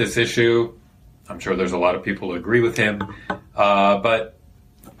figure out this issue. I'm sure there's a lot of people who agree with him. But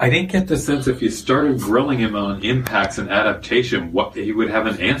I didn't get the sense if you started grilling him on impacts and adaptation, what he would have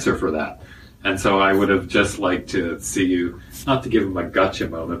an answer for that. And so I would have just liked to see you, not to give him a gotcha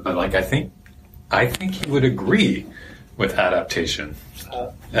moment, but I think he would agree with adaptation,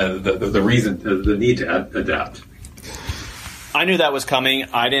 the need to adapt. I knew that was coming.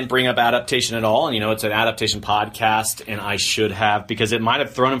 I didn't bring up adaptation at all. And, it's an adaptation podcast, and I should have, because it might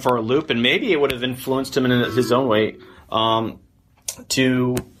have thrown him for a loop, and maybe it would have influenced him in his own way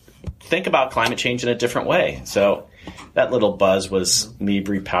to think about climate change in a different way. So that little buzz was me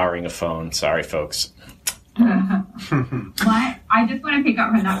repowering a phone. Sorry, folks. Well, I just want to pick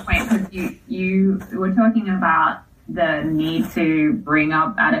up on that point, because you were talking about the need to bring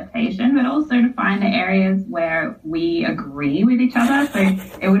up adaptation, but also to find the areas where we agree with each other. So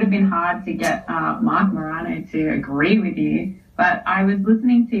it would have been hard to get Mark Morano to agree with you. But I was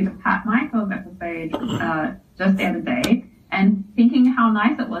listening to the Pat Michaels episode just the other day and thinking how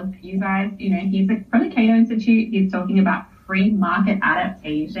nice it was for you guys. He's from the Cato Institute. He's talking about free market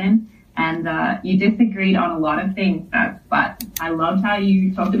adaptation. And you disagreed on a lot of things, but I loved how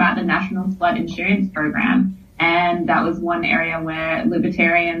you talked about the National Flood Insurance Program. And that was one area where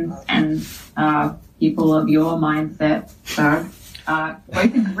libertarians and people of your mindset,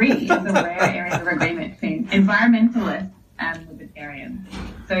 both agree. It's a rare area of agreement between environmentalists and libertarians.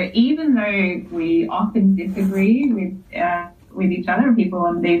 So even though we often disagree with each other, people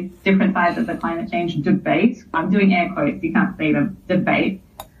on these different sides of the climate change debate, I'm doing air quotes, you can't see the debate,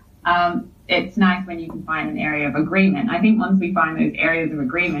 it's nice when you can find an area of agreement. I think once we find those areas of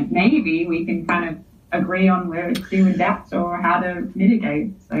agreement, maybe we can kind of agree on where to adapt or how to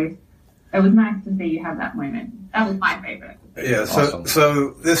mitigate. So it was nice to see you have that moment. That was my favorite. Yeah.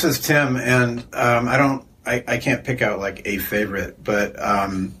 So this is Tim, and I can't pick out a favorite, but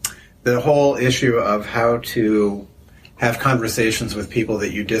the whole issue of how to have conversations with people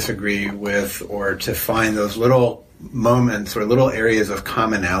that you disagree with, or to find those little moments or little areas of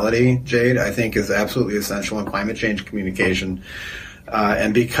commonality, Jade, I think is absolutely essential in climate change communication.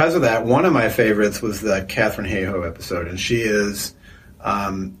 And because of that, one of my favorites was the Katharine Hayhoe episode. And she is,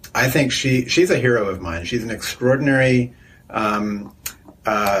 I think she's a hero of mine. She's an extraordinary, she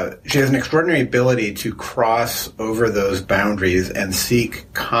has an extraordinary ability to cross over those boundaries and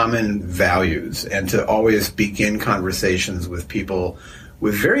seek common values, and to always begin conversations with people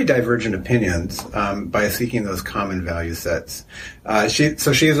with very divergent opinions by seeking those common value sets. She's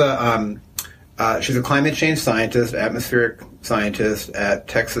a climate change scientist, atmospheric scientist at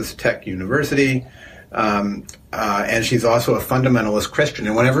Texas Tech University, and she's also a fundamentalist Christian.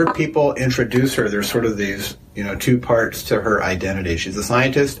 And whenever people introduce her, there's sort of these, two parts to her identity. She's a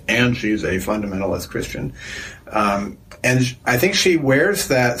scientist and she's a fundamentalist Christian. And I think she wears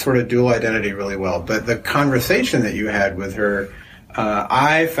that sort of dual identity really well. But the conversation that you had with her,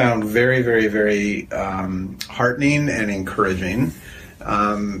 I found very, very, very heartening and encouraging.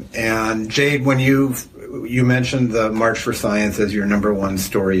 And Jade, when you mentioned the March for Science as your number one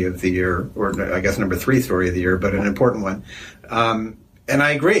story of the year, or I guess number 3 story of the year, but an important one. And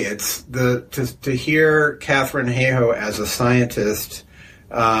I agree. It's to hear Katharine Hayhoe as a scientist,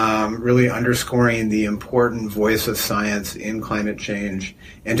 really underscoring the important voice of science in climate change,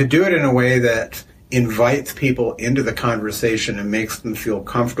 and to do it in a way that invites people into the conversation and makes them feel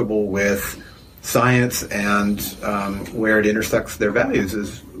comfortable with science and where it intersects their values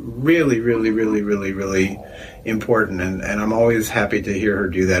is really, really, really, really, really important. And I'm always happy to hear her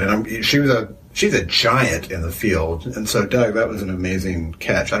do that. And she's a giant in the field. And so, Doug, that was an amazing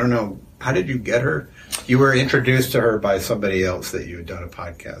catch. I don't know, how did you get her? You were introduced to her by somebody else that you had done a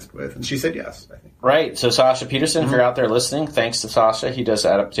podcast with, and she said yes, I think. Right. So Sasha Peterson, if you're out there listening, thanks to Sasha. He does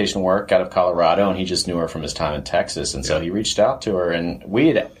adaptation work out of Colorado, and he just knew her from his time in Texas. And so he reached out to her, and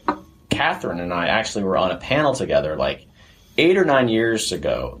Katharine and I actually were on a panel together, 8 or 9 years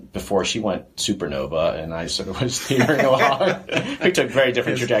ago, before she went supernova, and I sort of was steering along. We took very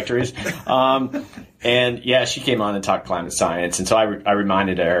different trajectories. And yeah, she came on and talked climate science, and so I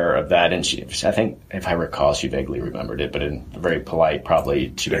reminded her of that, and I think, if I recall, she vaguely remembered it, but in a very polite,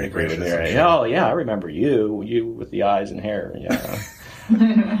 probably she didn't agree with me. Right? Oh yeah, I remember you with the eyes and hair. Yeah.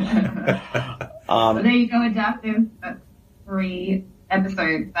 Well, there you go, Adaptive. That's 3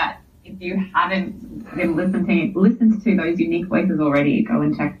 episodes that, if you haven't been listened to those unique voices already, go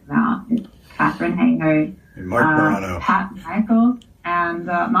and check them out. It's Catherine Hayhoe, and Mark Morano, Pat Michaels, and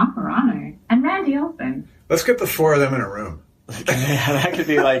Mark Morano, and Randy Olson. Let's get the 4 of them in a room. Yeah, that could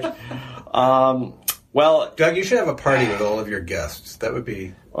be like, well, Doug, you should have a party with all of your guests. That would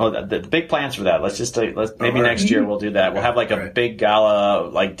be. Oh, the big plans for that. Let's just maybe next year we'll do that. Okay. We'll have like a big gala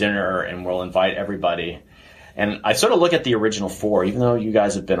like dinner, and we'll invite everybody. And I sort of look at the original 4, even though you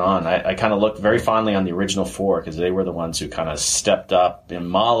guys have been on. I kind of look very fondly on the original 4 because they were the ones who kind of stepped up. And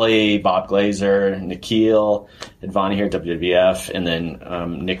Molly, Bob Glazer, Nikhil, and Vonnie here at WWF, and then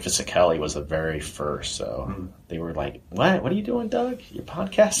Nick Visichelli was the very first. So they were like, "What? What are you doing, Doug? You're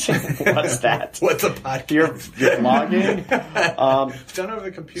podcasting? What's that? What's a podcast? You're vlogging? It's done over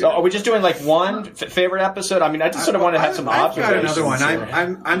the computer. So are we just doing like one favorite episode? I mean, I just sort of want to have some observations. I've got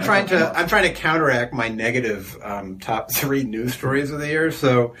another one. I'm trying to counteract my negative top 3 news stories of the year.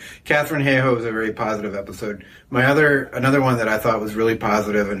 So Catherine Hayhoe was a very positive episode. Another one that I thought was really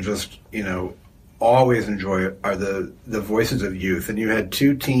positive and just, always enjoy are the voices of youth. And you had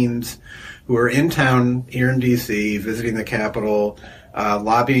 2 teams who were in town here in D.C. visiting the Capitol,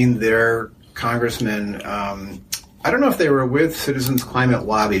 lobbying their congressmen. I don't know if they were with Citizens Climate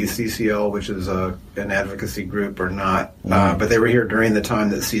Lobby, CCL, which is an advocacy group, or not, but they were here during the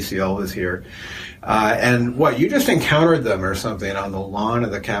time that CCL was here. And you just encountered them or something on the lawn of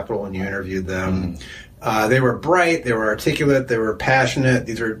the Capitol and you interviewed them. They were bright, they were articulate, they were passionate.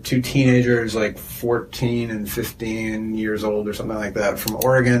 These are 2 teenagers, like 14 and 15 years old or something like that, from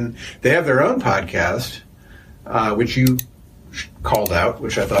Oregon. They have their own podcast, which you called out,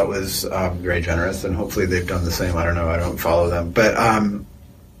 which I thought was very generous, and hopefully they've done the same. I don't know, I don't follow them. But,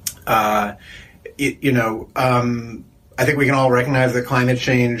 I think we can all recognize that climate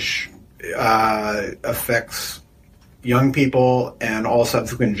change affects young people and all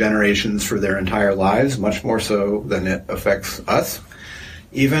subsequent generations for their entire lives, much more so than it affects us,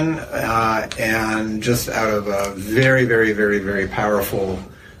 even. And just out of a very, very, very, very powerful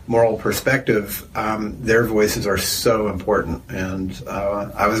moral perspective, their voices are so important. And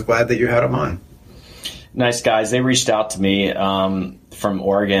I was glad that you had them on. Nice guys. They reached out to me from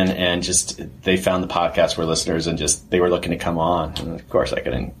Oregon, and they found the podcast were listeners, and they were looking to come on. And of course I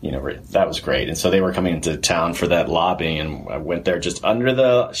couldn't, that was great. And so they were coming into town for that lobbying, and I went there just under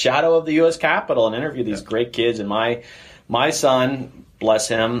the shadow of the U.S. Capitol and interviewed these great kids. And my son, bless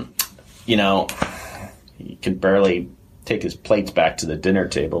him, he could barely take his plates back to the dinner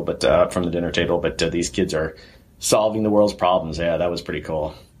table, from the dinner table. But these kids are solving the world's problems. Yeah, that was pretty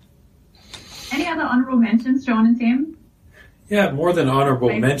cool. Any other honorable mentions, Shaun and Tim? Yeah, more than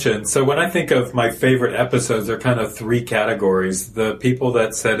honorable mentions. So when I think of my favorite episodes, there are kind of 3 categories. The people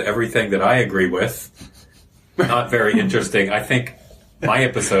that said everything that I agree with, not very interesting. I think my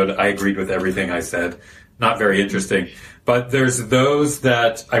episode, I agreed with everything I said, not very interesting. But there's those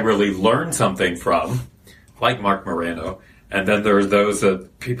that I really learned something from, like Mark Morano. And then there's those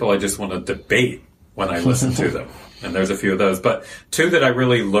people I just want to debate when I listen to them. And there's a few of those. But 2 that I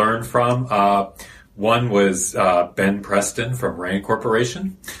really learned from, one was Ben Preston from Rand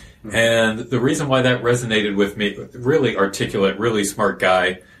Corporation. And the reason why that resonated with me, really articulate, really smart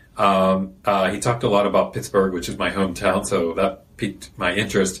guy. He talked a lot about Pittsburgh, which is my hometown, so that piqued my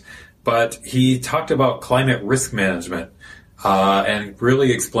interest. But he talked about climate risk management and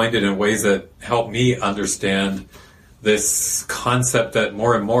really explained it in ways that helped me understand this concept that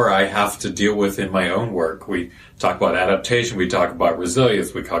more and more I have to deal with in my own work. We talk about adaptation, we talk about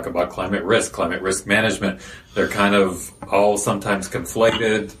resilience, we talk about climate risk management. They're kind of all sometimes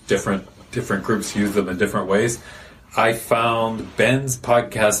conflated. Different groups use them in different ways. I found Ben's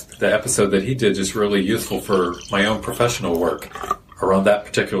podcast, the episode that he did, just really useful for my own professional work around that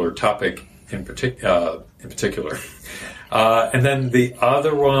particular topic in particular. And then the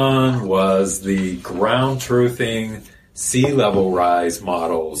other one was the ground truthing sea level rise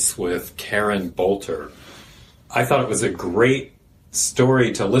models with Karen Bolter. I thought it was a great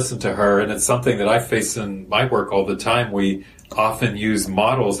story to listen to her, and it's something that I face in my work all the time. We often use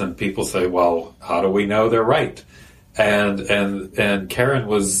models, and people say, "Well, how do we know they're right?" And Karen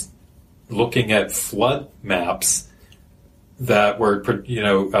was looking at flood maps that were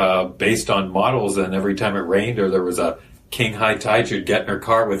based on models, and every time it rained or there was a king high tide, she'd get in her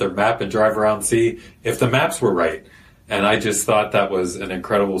car with her map and drive around and see if the maps were right. And I just thought that was an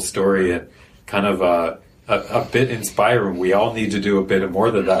incredible story and kind of a bit inspiring. We all need to do a bit more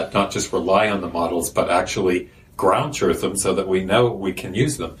than that, not just rely on the models, but actually ground truth them so that we know we can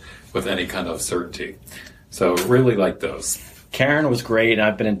use them with any kind of certainty. So really like those. Karen was great, and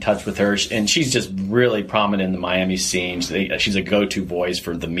I've been in touch with her, and she's just really prominent in the Miami scene. She's a go-to voice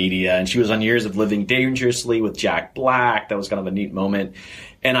for the media, and she was on Years of Living Dangerously with Jack Black. That was kind of a neat moment.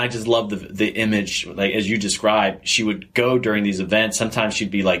 And I just love the image, like as you described. She would go during these events. Sometimes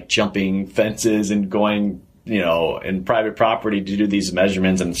she'd be like jumping fences and going, in private property to do these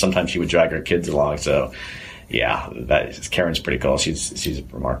measurements, and sometimes she would drag her kids along. So, yeah, Karen's pretty cool. She's a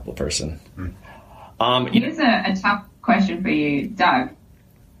remarkable person. Here's a tough question for you, Doug.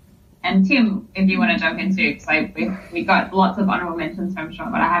 And Tim, if you want to jump into, because we got lots of honorable mentions from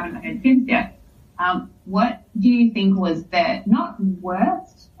Shaun, but I haven't heard Tim's yet. What do you think was the, not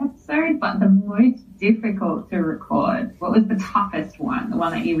worst episode, but the most difficult to record? What was the toughest one? The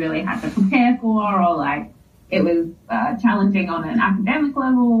one that you really had to prepare for, or like it was challenging on an academic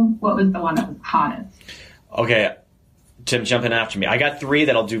level? What was the one that was hardest? Okay, Tim, jump in after me. I got 3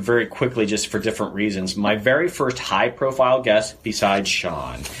 that I'll do very quickly just for different reasons. My very first high-profile guest, besides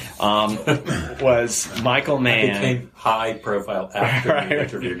Shaun, was Michael Mann. I became high-profile after the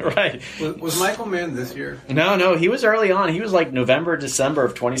interview. Right. Was Michael Mann this year? No, he was early on. He was like November, December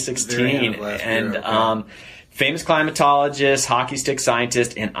of 2016. And okay. Famous climatologist, hockey stick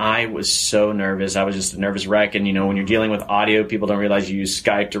scientist, and I was so nervous. I was just a nervous wreck. And, when you're dealing with audio, people don't realize you use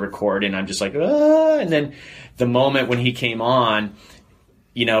Skype to record, and I'm just like, ah. And then the moment when he came on,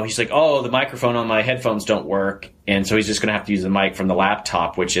 he's like, oh, the microphone on my headphones don't work. And so he's just going to have to use the mic from the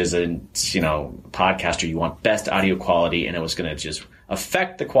laptop, which is a, podcaster. You want best audio quality, and it was going to just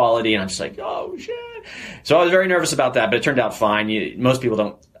affect the quality. And I'm just like, oh, shit. So I was very nervous about that, but it turned out fine. Most people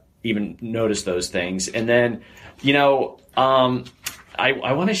don't even notice those things. And then, I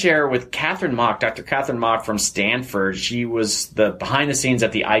want to share with Catherine Mock, Dr. Catherine Mock from Stanford. She was the behind the scenes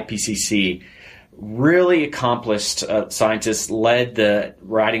at the IPCC. Really accomplished scientist, led the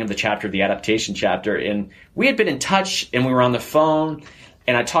writing of the chapter, the adaptation chapter. And we had been in touch, and we were on the phone.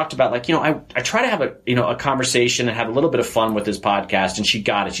 And I talked about, I try to have a conversation and have a little bit of fun with this podcast. And she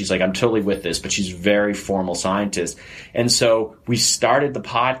got it. She's like, I'm totally with this. But she's a very formal scientist. And so we started the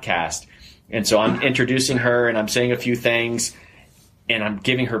podcast. And so I'm introducing her, and I'm saying a few things. And I'm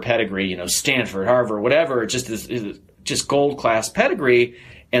giving her pedigree, Stanford, Harvard, whatever, just gold class pedigree.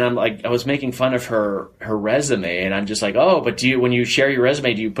 And I'm like, I was making fun of her resume, and I'm just like, oh, but when you share your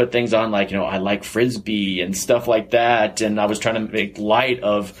resume, do you put things on like, I like Frisbee and stuff like that? And I was trying to make light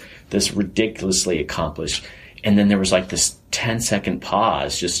of this ridiculously accomplished. And then there was like this 10-second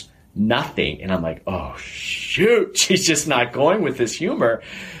pause, just nothing. And I'm like, oh, shoot, she's just not going with this humor.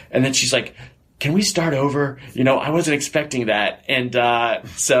 And then she's like, can we start over? I wasn't expecting that. And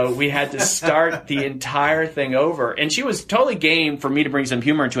so we had to start the entire thing over. And she was totally game for me to bring some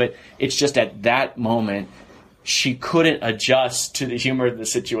humor into it. It's just at that moment, she couldn't adjust to the humor of the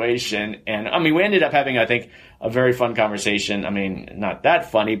situation. And, we ended up having, I think, a very fun conversation. Not that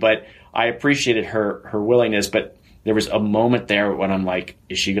funny, but I appreciated her willingness. But there was a moment there when I'm like,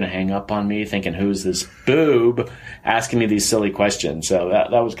 is she going to hang up on me, thinking, who's this boob asking me these silly questions? So that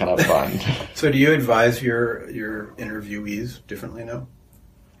was kind of fun. So do you advise your interviewees differently now?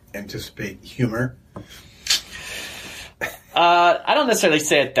 Anticipate humor? I don't necessarily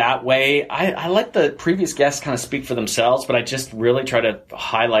say it that way. I let the previous guests kind of speak for themselves, but I just really try to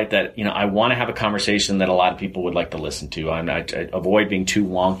highlight that, I want to have a conversation that a lot of people would like to listen to. I avoid being too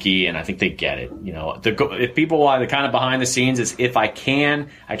wonky, and I think they get it. If people want the kind of behind the scenes, is if I can,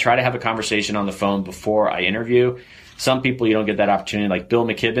 I try to have a conversation on the phone before I interview. Some people, you don't get that opportunity, like Bill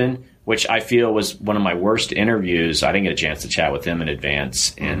McKibben, which I feel was one of my worst interviews. I didn't get a chance to chat with him in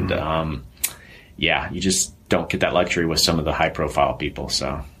advance. And, you just don't get that luxury with some of the high-profile people.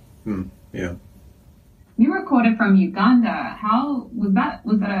 So, yeah. You recorded from Uganda. How was that?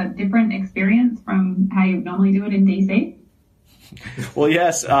 Was that a different experience from how you normally do it in DC? Well,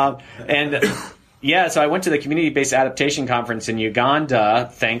 yes, so I went to the community-based adaptation conference in Uganda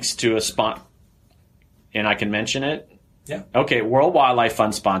thanks to a sponsor, and I can mention it. Yeah. Okay, World Wildlife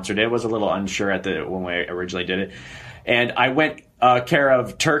Fund sponsored it. I was a little unsure when we originally did it, and I went care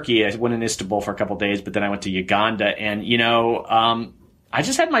of Turkey. I went in Istanbul for a couple of days, but then I went to Uganda, and I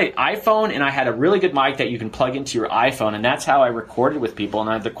just had my iPhone, and I had a really good mic that you can plug into your iPhone, and that's how I recorded with people,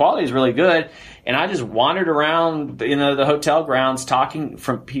 and the quality is really good. And I just wandered around, the hotel grounds talking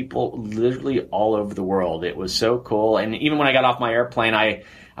from people literally all over the world. It was so cool. And even when I got off my airplane, I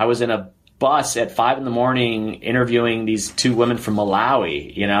was in a bus at 5 a.m. interviewing these 2 women from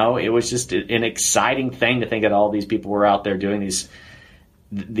Malawi. You know, it was just an exciting thing to think that all these people were out there doing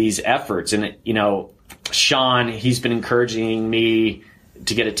these efforts. And, you know, Shaun, he's been encouraging me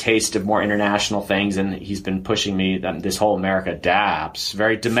to get a taste of more international things, and he's been pushing me this whole America Adapts,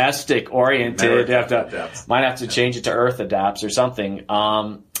 very domestic oriented. Might have to change it to Earth Adapts or something.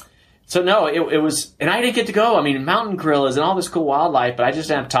 So no, it was, and I didn't get to go. I mean, mountain gorillas and all this cool wildlife, but I just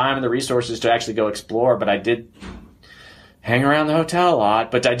didn't have time and the resources to actually go explore. But I did hang around the hotel a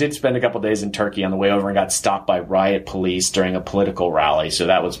lot. But I did spend a couple of days in Turkey on the way over and got stopped by riot police during a political rally. So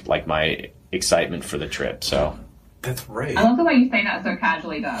that was like my excitement for the trip. So that's right. I love the way you say that so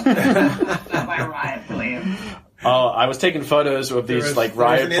casually, though. Stopped by riot police. Oh, I was taking photos of these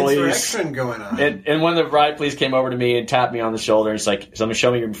riot police. Insurrection going on. And one of the riot police came over to me and tapped me on the shoulder. And he's like, "So let me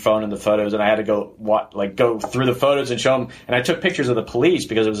show me your phone and the photos." And I had to go through the photos and show him. And I took pictures of the police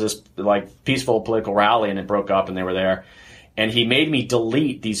because it was this peaceful political rally, and it broke up and they were there. And he made me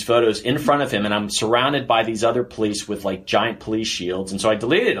delete these photos in front of him. And I'm surrounded by these other police with giant police shields. And so I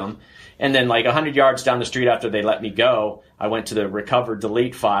deleted them. And then 100 yards down the street after they let me go, I went to the recover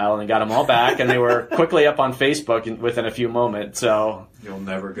delete file and got them all back, and they were quickly up on Facebook within a few moments. So you'll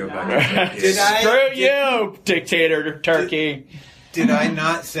never go back. Screw you, dictator Turkey. Did I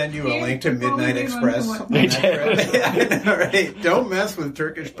not send you a link to Midnight Express? All right. Don't mess with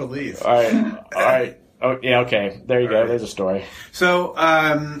Turkish police. All right. Oh, yeah, okay. There you go. There's a story. So,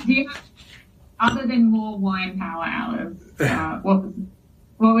 do you have, other than more wine power hours,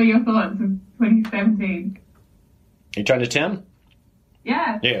 what were your thoughts of 2017? You trying to Tim?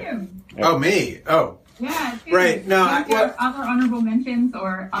 Yeah, yeah. Tim. Oh, me? Oh. Yeah, Tim. Right. No, other honorable mentions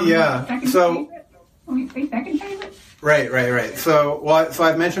or second favorite? Can we say second favorite? Right. So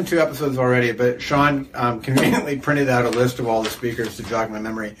I've mentioned 2 episodes already, but Shaun conveniently printed out a list of all the speakers to jog my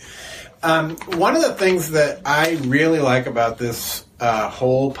memory. One of the things that I really like about this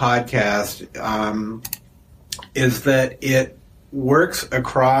whole podcast is that it works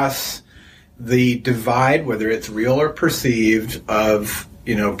across the divide, whether it's real or perceived, of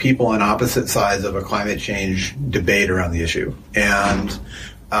people on opposite sides of a climate change debate around the issue. And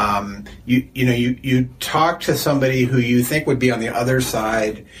you talk to somebody who you think would be on the other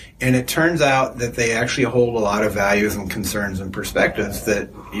side, and it turns out that they actually hold a lot of values and concerns and perspectives that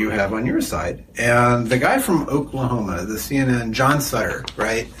you have on your side. And the guy from Oklahoma, the CNN, John Sutter,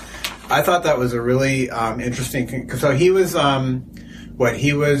 right? I thought that was a really interesting. So he was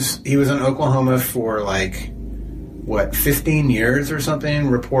he was in Oklahoma for 15 years or something,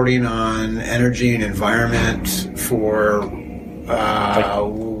 reporting on energy and environment for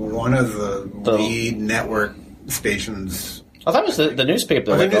one of the lead network stations. I thought it was the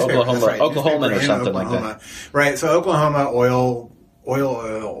newspaper, Oklahoma, right, Oklahoman or something like that. Right. So Oklahoma, oil.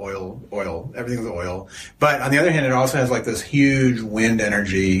 Everything's oil. But on the other hand, it also has this huge wind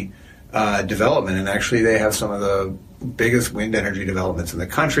energy development, and actually they have some of the biggest wind energy developments in the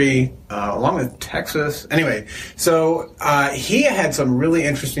country, along with Texas. Anyway, so he had some really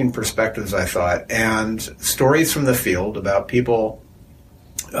interesting perspectives, I thought, and stories from the field about people,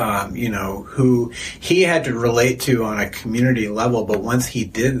 who he had to relate to on a community level, but once he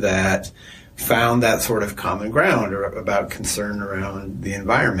did that, found that sort of common ground or about concern around the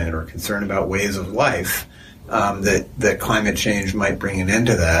environment or concern about ways of life. That climate change might bring an end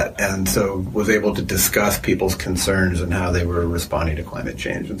to that, and so was able to discuss people's concerns and how they were responding to climate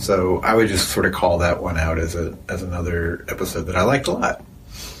change. And so I would just sort of call that one out as another episode that I liked a lot.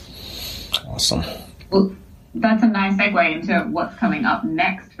 Awesome. Well, that's a nice segue into what's coming up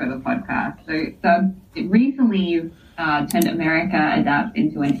next for the podcast. So recently you've turned America Adapts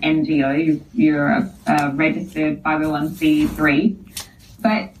into an NGO. You're a registered 501c3,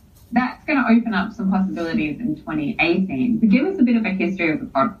 but that's going to open up some possibilities in 2018. But give us a bit of a history of the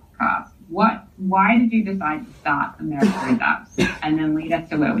podcast. Why did you decide to start America Adapts, and then lead us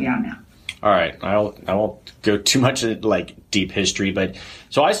to where we are now? All right, I won't go too much into deep history, but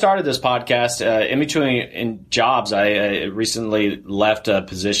so I started this podcast in between jobs. I recently left a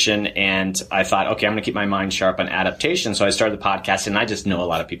position, and I thought, okay, I'm going to keep my mind sharp on adaptation. So I started the podcast, and I just know a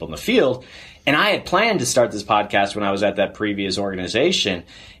lot of people in the field. And I had planned to start this podcast when I was at that previous organization.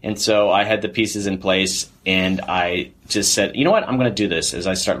 And so I had the pieces in place, and I just said, you know what, I'm going to do this as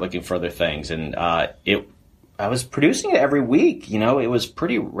I start looking for other things. And I was producing it every week. It was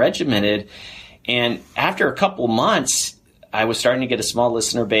pretty regimented. And after a couple months, I was starting to get a small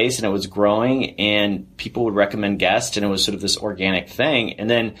listener base, and it was growing, and people would recommend guests, and it was sort of this organic thing. And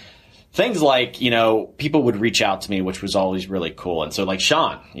then things like, people would reach out to me, which was always really cool. And so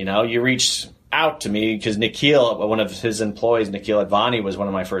Shaun, you reach out to me because Nikhil, one of his employees, Nikhil Advani, was one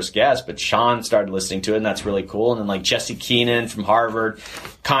of my first guests, but Shaun started listening to it, and that's really cool. And then like Jesse Keenan from Harvard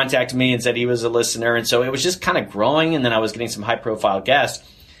contacted me and said he was a listener. And so it was just kind of growing, and then I was getting some high-profile guests.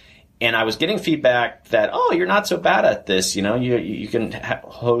 And I was getting feedback that, oh, you're not so bad at this, you know, you can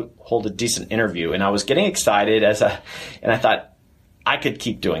hold a decent interview. And I was getting excited and I thought, I could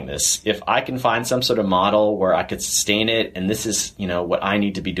keep doing this. If I can find some sort of model where I could sustain it, and this is, you know, what I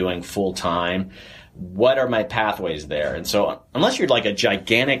need to be doing full time, what are my pathways there? And so unless you're like a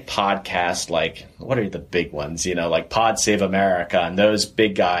gigantic podcast, like what are the big ones, you know, like Pod Save America and those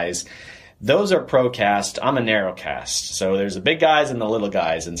big guys, those are procast. I'm a narrowcast. So there's the big guys and the little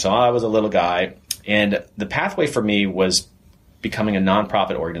guys. And so I was a little guy. And the pathway for me was becoming a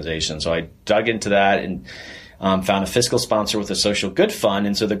nonprofit organization. So I dug into that and found a fiscal sponsor with a social good fund.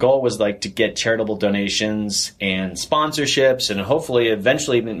 And so the goal was like to get charitable donations and sponsorships, and hopefully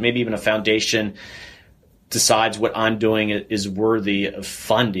eventually maybe even a foundation decides what I'm doing is worthy of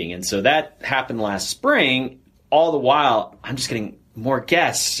funding. And so that happened last spring. All the while, I'm just getting more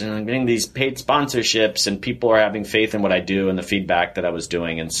guests and I'm getting these paid sponsorships, and people are having faith in what I do and the feedback that I was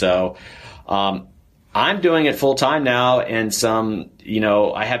doing. And so I'm doing it full time now. And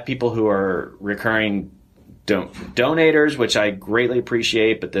I have people who are recurring donators, which I greatly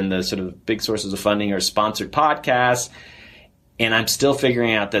appreciate, but then the sort of big sources of funding are sponsored podcasts, and I'm still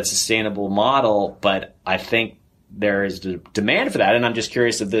figuring out that sustainable model, but I think there is the demand for that, and I'm just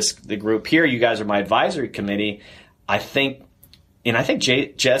curious if the group here, you guys are my advisory committee, I think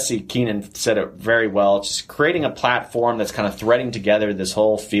Jesse Keenan said it very well, just creating a platform that's kind of threading together this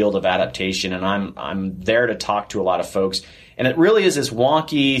whole field of adaptation, and I'm there to talk to a lot of folks. And it really is this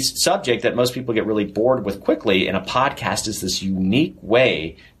wonky subject that most people get really bored with quickly, and a podcast is this unique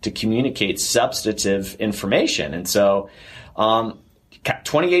way to communicate substantive information. And so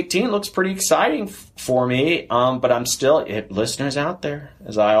 2018 looks pretty exciting for me, but I'm still, listeners out there,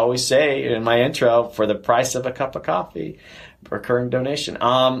 as I always say in my intro, for the price of a cup of coffee, recurring donation.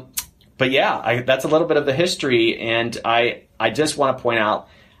 But yeah, that's a little bit of the history, and I just want to point out,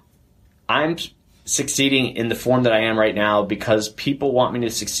 I'm succeeding in the form that I am right now because people want me to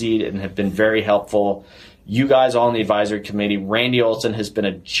succeed and have been very helpful. You guys all in the advisory committee, Randy Olson has been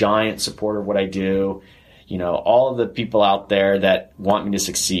a giant supporter of what I do. You know, all of the people out there that want me to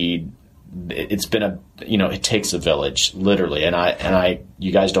succeed, it's been it takes a village, literally. And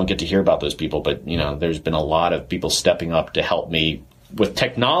you guys don't get to hear about those people, but there's been a lot of people stepping up to help me with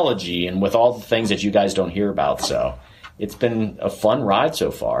technology and with all the things that you guys don't hear about. So it's been a fun ride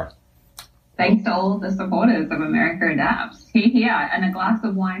so far. Thanks to all the supporters of America Adapts. Here, and a glass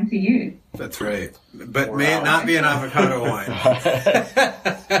of wine to you. That's right. But may it not be an avocado wine.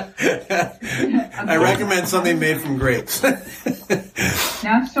 I recommend something made from grapes.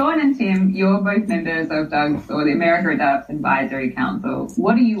 Now, Shaun and Tim, you're both members of Doug's or the America Adapts Advisory Council.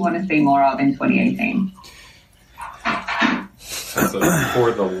 What do you want to see more of in 2018? So pour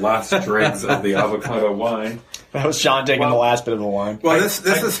the last dregs of the avocado wine. That was Shaun taking the last bit of the wine. Well, this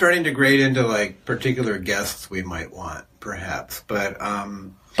is starting to grade into like particular guests we might want, perhaps. But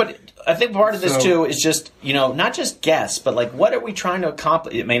I think part of this too is just not just guests, but like what are we trying to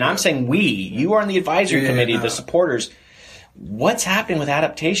accomplish? I mean, I'm saying you are in the advisory committee, the supporters. What's happening with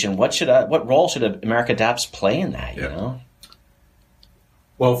adaptation? What role should America Adapts play in that?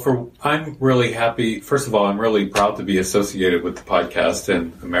 Well, I'm really happy. First of all, I'm really proud to be associated with the podcast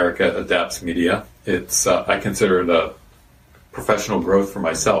and America Adapts Media. It's I consider it a professional growth for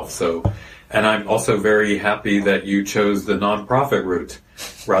myself. And I'm also very happy that you chose the nonprofit route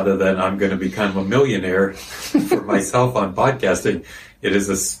rather than I'm going to become a millionaire for myself on podcasting. It is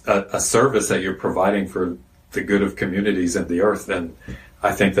a service that you're providing for the good of communities and the earth, and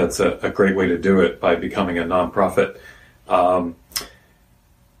I think that's a great way to do it by becoming a nonprofit.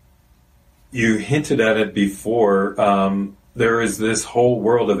 You hinted at it before. There is this whole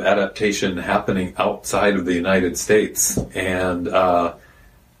world of adaptation happening outside of the United States, and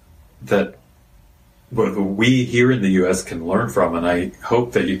that we here in the U.S. can learn from, and I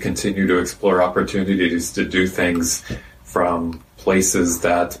hope that you continue to explore opportunities to do things from places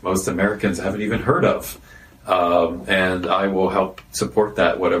that most Americans haven't even heard of. And I will help support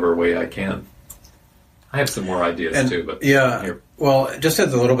that whatever way I can. I have some more ideas too, but well, just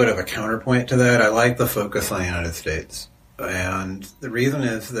as a little bit of a counterpoint to that, I like the focus on the United States. And the reason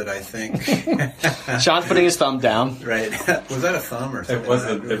is that I think Shaun's putting his thumb down. Right. Was that a thumb or something? It was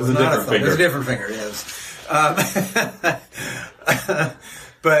a different finger. It was a different finger, yes.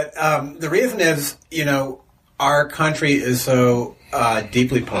 But the reason is, our country is so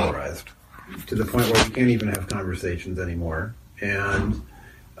deeply polarized to the point where we can't even have conversations anymore. And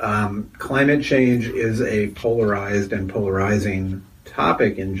Climate change is a polarized and polarizing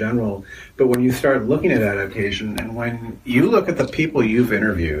topic in general, but when you start looking at adaptation and when you look at the people you've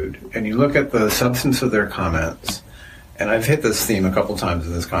interviewed and you look at the substance of their comments, and I've hit this theme a couple times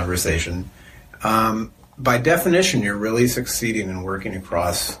in this conversation, by definition, you're really succeeding in working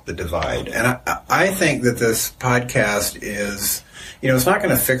across the divide. And I think that this podcast is, it's not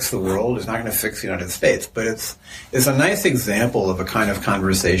going to fix the world, it's not going to fix the United States, but it's a nice example of a kind of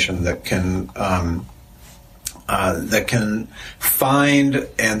conversation that can find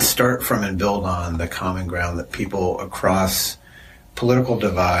and start from and build on the common ground that people across political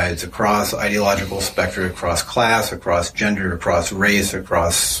divides, across ideological spectra, across class, across gender, across race,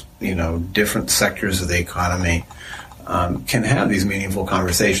 across different sectors of the economy can have these meaningful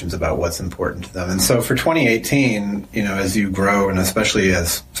conversations about what's important to them. And so for 2018, as you grow, and especially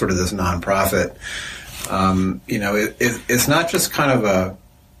as sort of this nonprofit, it's not just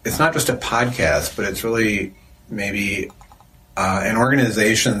it's not just a podcast, but it's really maybe an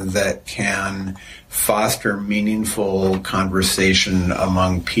organization that can foster meaningful conversation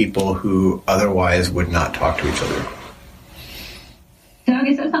among people who otherwise would not talk to each other. So I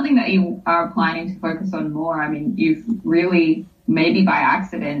guess that's something that you are planning to focus on more. I mean, you've really, maybe by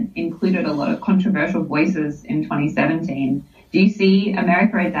accident, included a lot of controversial voices in 2017. Do you see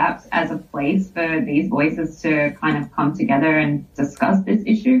America Adapts as a place for these voices to kind of come together and discuss this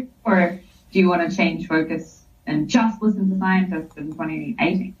issue? Or do you want to change focus and just listen to scientists in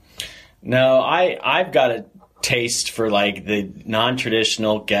 2018? No, I've got a taste for like the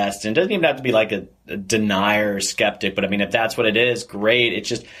non-traditional guest, and it doesn't even have to be like a denier or skeptic, but I mean, if that's what it is, great. It's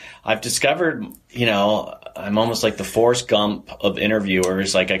just, I've discovered, I'm almost like the Forrest Gump of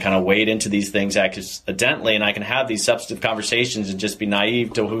interviewers. Like I kind of wade into these things accidentally, and I can have these substantive conversations and just be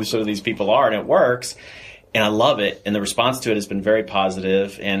naive to who sort of these people are, and it works. And I love it. And the response to it has been very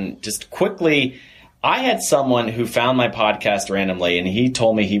positive. And just quickly, I had someone who found my podcast randomly, and he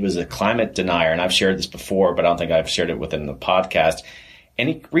told me he was a climate denier. And I've shared this before, but I don't think I've shared it within the podcast. And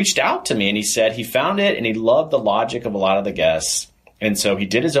he reached out to me and he said he found it and he loved the logic of a lot of the guests. And so he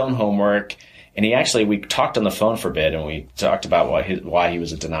did his own homework, and we talked on the phone for a bit, and we talked about why he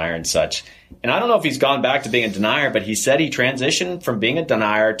was a denier and such. And I don't know if he's gone back to being a denier, but he said he transitioned from being a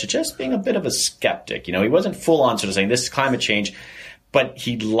denier to just being a bit of a skeptic. He wasn't full on sort of saying this is climate change, but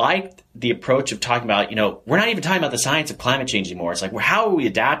he liked the approach of talking about, we're not even talking about the science of climate change anymore. It's like, well, how are we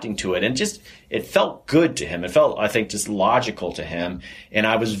adapting to it? And just, it felt good to him. It felt, I think, just logical to him. And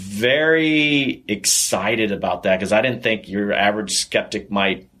I was very excited about that, because I didn't think your average skeptic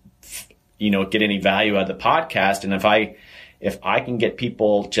might, get any value out of the podcast. And if I can get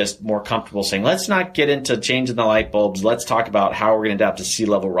people just more comfortable saying, let's not get into changing the light bulbs, let's talk about how we're going to adapt to sea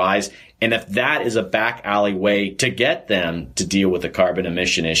level rise. And if that is a back alley way to get them to deal with the carbon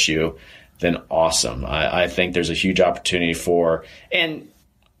emission issue, then awesome. I think there's a huge opportunity and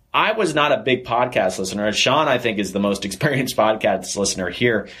I was not a big podcast listener. Shaun, I think, is the most experienced podcast listener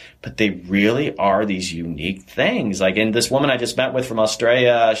here, but they really are these unique things. Like, and this woman I just met with from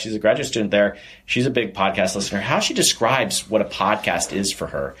Australia, she's a graduate student there. She's a big podcast listener. How she describes what a podcast is for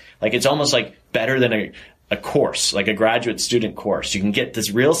her. Like, it's almost like better than a course, like a graduate student course. You can get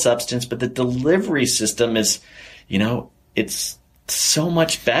this real substance, but the delivery system is, it's so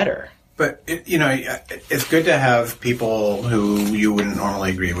much better. But, it's good to have people who you wouldn't normally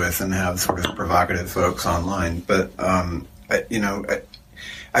agree with and have sort of provocative folks online. But, I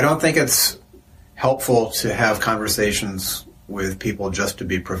don't think it's helpful to have conversations with people just to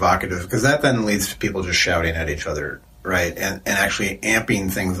be provocative, because that then leads to people just shouting at each other, right? And actually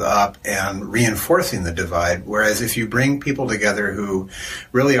amping things up and reinforcing the divide. Whereas if you bring people together who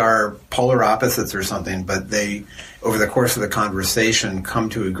really are polar opposites or something, but they, over the course of the conversation, come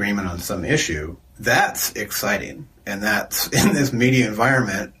to agreement on some issue, that's exciting. And that's, in this media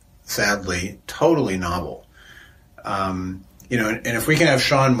environment, sadly, totally novel. And if we can have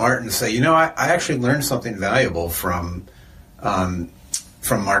Shaun Martin say, I actually learned something valuable from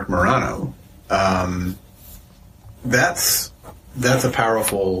Mark Morano, that's a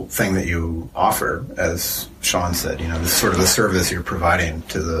powerful thing that you offer, as Shaun said. This sort of the service you're providing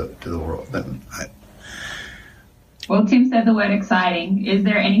to the world. Well, Tim said the word exciting. Is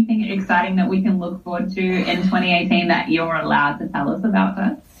there anything exciting that we can look forward to in 2018 that you're allowed to tell us about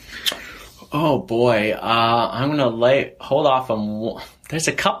that? Oh boy, I'm gonna hold off on. There's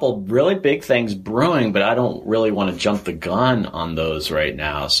a couple really big things brewing, but I don't really want to jump the gun on those right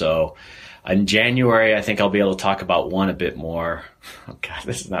now. So In January, I think I'll be able to talk about one a bit more. Oh, God,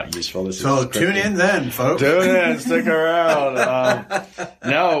 this is not useful. So tune in then, folks. Tune in, stick around.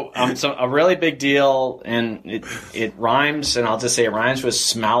 A really big deal, and it rhymes, and I'll just say it rhymes with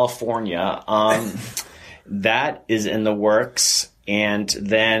Smalifornia. That is in the works. And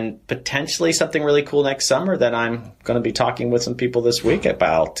then potentially something really cool next summer that I'm going to be talking with some people this week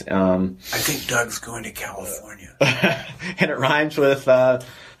about. I think Doug's going to California. And it rhymes with Snafrica.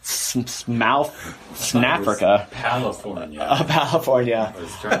 California. California.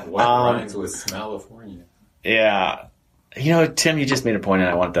 What rhymes with Smalifornia? Yeah. You know, Tim, you just made a point, and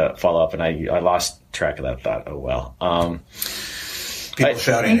I wanted to follow up, and I lost track of that thought. Oh, well. People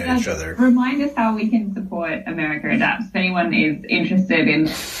shouting at each other. Remind us how we can support America Adapts. If anyone is interested in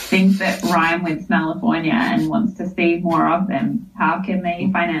things that rhyme with Smalifornia and wants to see more of them, how can they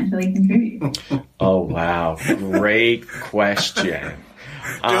financially contribute? Oh, wow. Great question.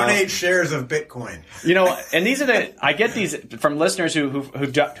 Donate shares of Bitcoin. You know, and I get these from listeners who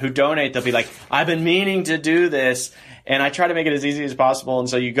donate. They'll be like, I've been meaning to do this. And I try to make it as easy as possible. And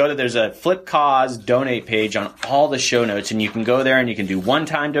so there's a Flip Cause donate page on all the show notes. And you can go there and you can do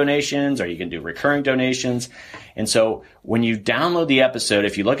one-time donations or you can do recurring donations. And so when you download the episode,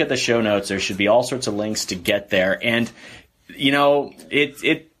 if you look at the show notes, there should be all sorts of links to get there. And, you know,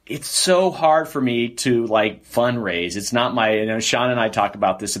 it's so hard for me to fundraise. It's not Shaun and I talked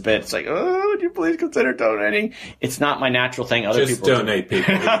about this a bit. It's like, oh, would you please consider donating? It's not my natural thing. Other Just people donate,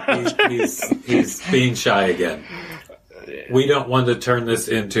 people. He's being shy again. We don't want to turn this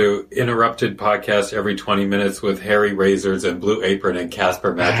into interrupted podcast every 20 minutes with hairy razors and Blue Apron and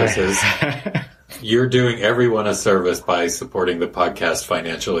Casper mattresses. You're doing everyone a service by supporting the podcast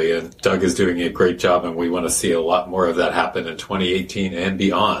financially, and Doug is doing a great job, and we want to see a lot more of that happen in 2018 and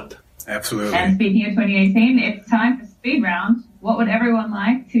beyond. Absolutely. And speaking of 2018, it's time for Speed Round. What would everyone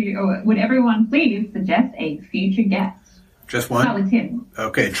would everyone please suggest a future guest? Just one? Start with Tim.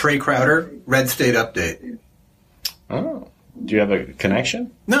 Okay, Trey Crowder, Red State Update. Oh. Do you have a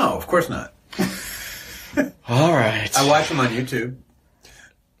connection? No, of course not. All right. I watch him on YouTube.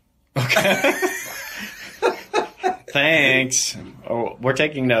 Okay. Thanks. Oh, we're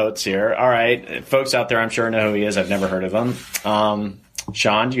taking notes here. All right. Folks out there, I'm sure know who he is. I've never heard of him.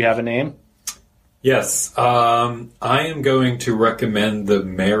 Shaun, do you have a name? Yes. I am going to recommend the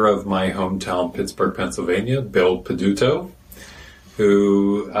mayor of my hometown, Pittsburgh, Pennsylvania, Bill Peduto,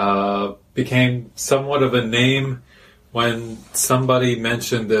 who became somewhat of a name when somebody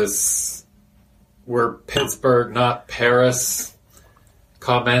mentioned this "we're Pittsburgh, not Paris"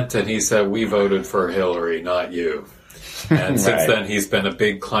 comment, and he said, "We voted for Hillary, not you." And since then, he's been a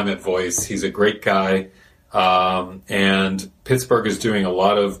big climate voice. He's a great guy. And Pittsburgh is doing a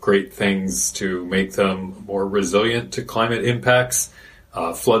lot of great things to make them more resilient to climate impacts.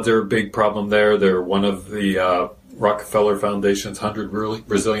 Floods are a big problem there. They're one of the Rockefeller Foundation's 100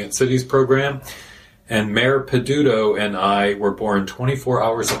 Resilient Cities program. And Mayor Peduto and I were born 24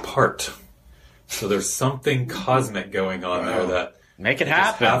 hours apart. So there's something cosmic going on there that make it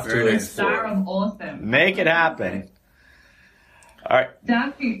happen. Have to explore. Star of awesome. Make it happen. All right.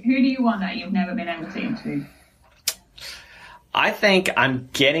 Doug, who do you want that you've never been able to interview? I think I'm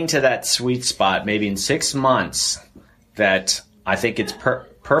getting to that sweet spot maybe in 6 months that I think it's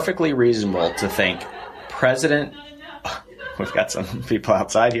perfectly reasonable to think President... We've got some people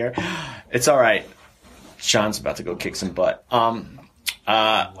outside here. It's all right. Shaun's about to go kick some butt.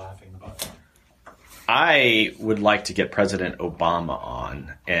 I would like to get President Obama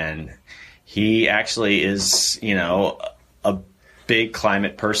on, and he actually is, a big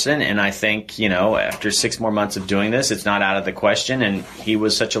climate person, and I think, after 6 more months of doing this, it's not out of the question, and he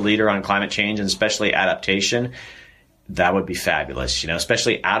was such a leader on climate change and especially adaptation. That would be fabulous,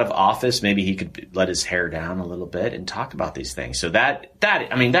 especially out of office. Maybe he could let his hair down a little bit and talk about these things. So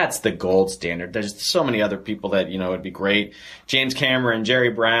that's the gold standard. There's so many other people that, would be great. James Cameron, Jerry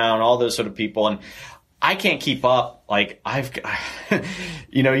Brown, all those sort of people. And I can't keep up. I have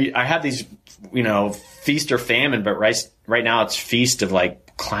these, feast or famine, but right now it's feast of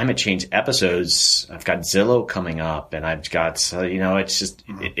climate change episodes. I've got Zillow coming up, and I've got, I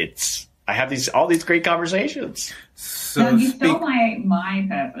have all these great conversations. So you stole my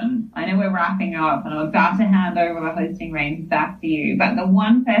person. I know we're wrapping up, and I'm about to hand over the hosting reins back to you. But the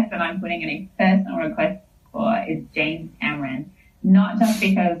one person I'm putting in a personal request for is James Cameron. Not just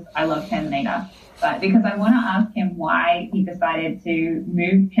because I love Terminator, but because I want to ask him why he decided to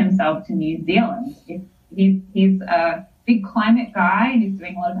move himself to New Zealand. He's a big climate guy, and he's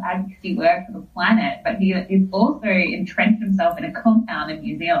doing a lot of advocacy work for the planet, but he's also entrenched himself in a compound in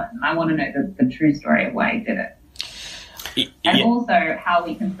New Zealand. And I want to know the true story of why he did it. and also how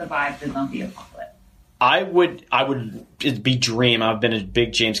we can survive the zombie apocalypse. I would it'd be dream. I've been a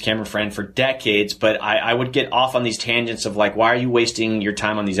big James Cameron friend for decades, but I would get off on these tangents of like, why are you wasting your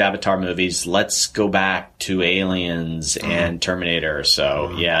time on these Avatar movies? Let's go back to Aliens and Terminator.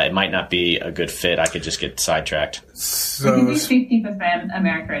 So yeah, it might not be a good fit. I could just get sidetracked. So we can do 50%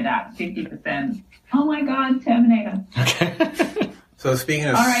 America Adapt, 50%. Oh my God, Terminator. Okay. So speaking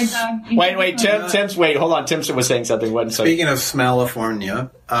of... All right, Doug. Wait, hold on. Tim was saying something. Speaking of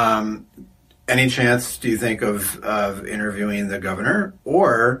Smellifornia, any chance, do you think, of interviewing the governor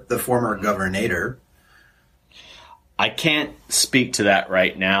or the former governator? I can't speak to that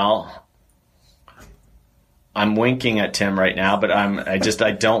right now. I'm winking at Tim right now, but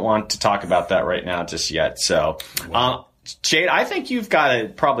I don't want to talk about that right now just yet. So, Jade, I think you've got to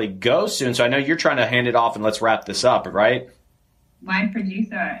probably go soon. So I know you're trying to hand it off, and let's wrap this up, right? My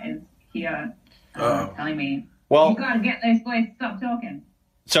producer is here telling me, well, you got to get those boys to stop talking.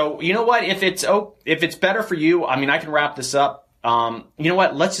 So you know what? If it's better for you, I mean, I can wrap this up. You know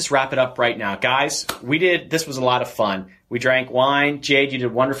what? Let's just wrap it up right now, guys. This was a lot of fun. We drank wine. Jade, you did a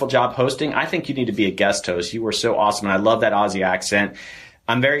wonderful job hosting. I think you need to be a guest host. You were so awesome, and I love that Aussie accent.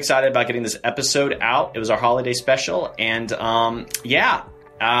 I'm very excited about getting this episode out. It was our holiday special, and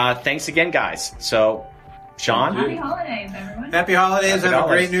thanks again, guys. So, Shaun, happy holidays, everyone. Happy holidays. Have a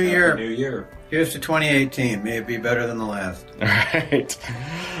great new year. Happy New Year. Here's to 2018. May it be better than the last.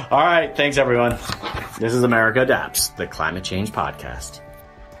 All right. Thanks, everyone. This is America Adapts, the climate change podcast.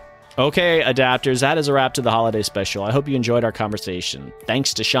 Okay, adapters, that is a wrap to the holiday special. I hope you enjoyed our conversation.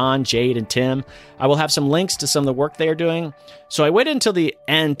 Thanks to Shaun, Jade, and Tim. I will have some links to some of the work they are doing. So I waited until the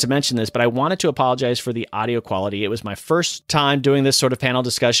end to mention this, but I wanted to apologize for the audio quality. It was my first time doing this sort of panel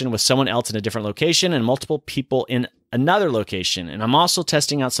discussion with someone else in a different location and multiple people in another location. And I'm also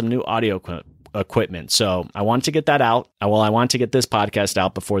testing out some new audio equipment. So I wanted to get that out. I wanted to get this podcast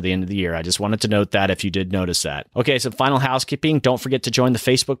out before the end of the year. I just wanted to note that if you did notice that. Okay, so final housekeeping. Don't forget to join the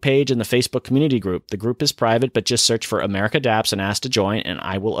Facebook page and the Facebook community group. The group is private, but just search for America Adapts and ask to join, and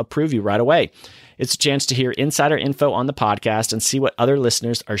I will approve you right away. It's a chance to hear insider info on the podcast and see what other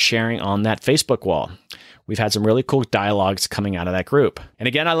listeners are sharing on that Facebook wall. We've had some really cool dialogues coming out of that group. And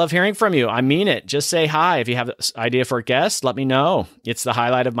again, I love hearing from you. I mean it. Just say hi. If you have an idea for a guest, let me know. It's the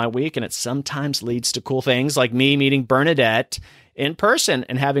highlight of my week, and it sometimes leads to cool things like me meeting Bernadette in person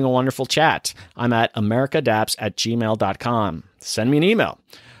and having a wonderful chat. I'm at americaadapts@gmail.com. Send me an email.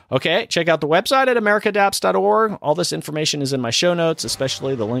 Okay, check out the website at americaadapts.org. All this information is in my show notes,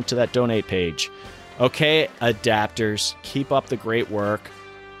 especially the link to that donate page. Okay, adapters, keep up the great work.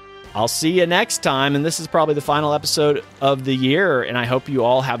 I'll see you next time, and this is probably the final episode of the year, and I hope you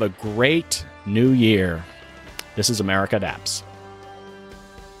all have a great new year. This is America Adapts.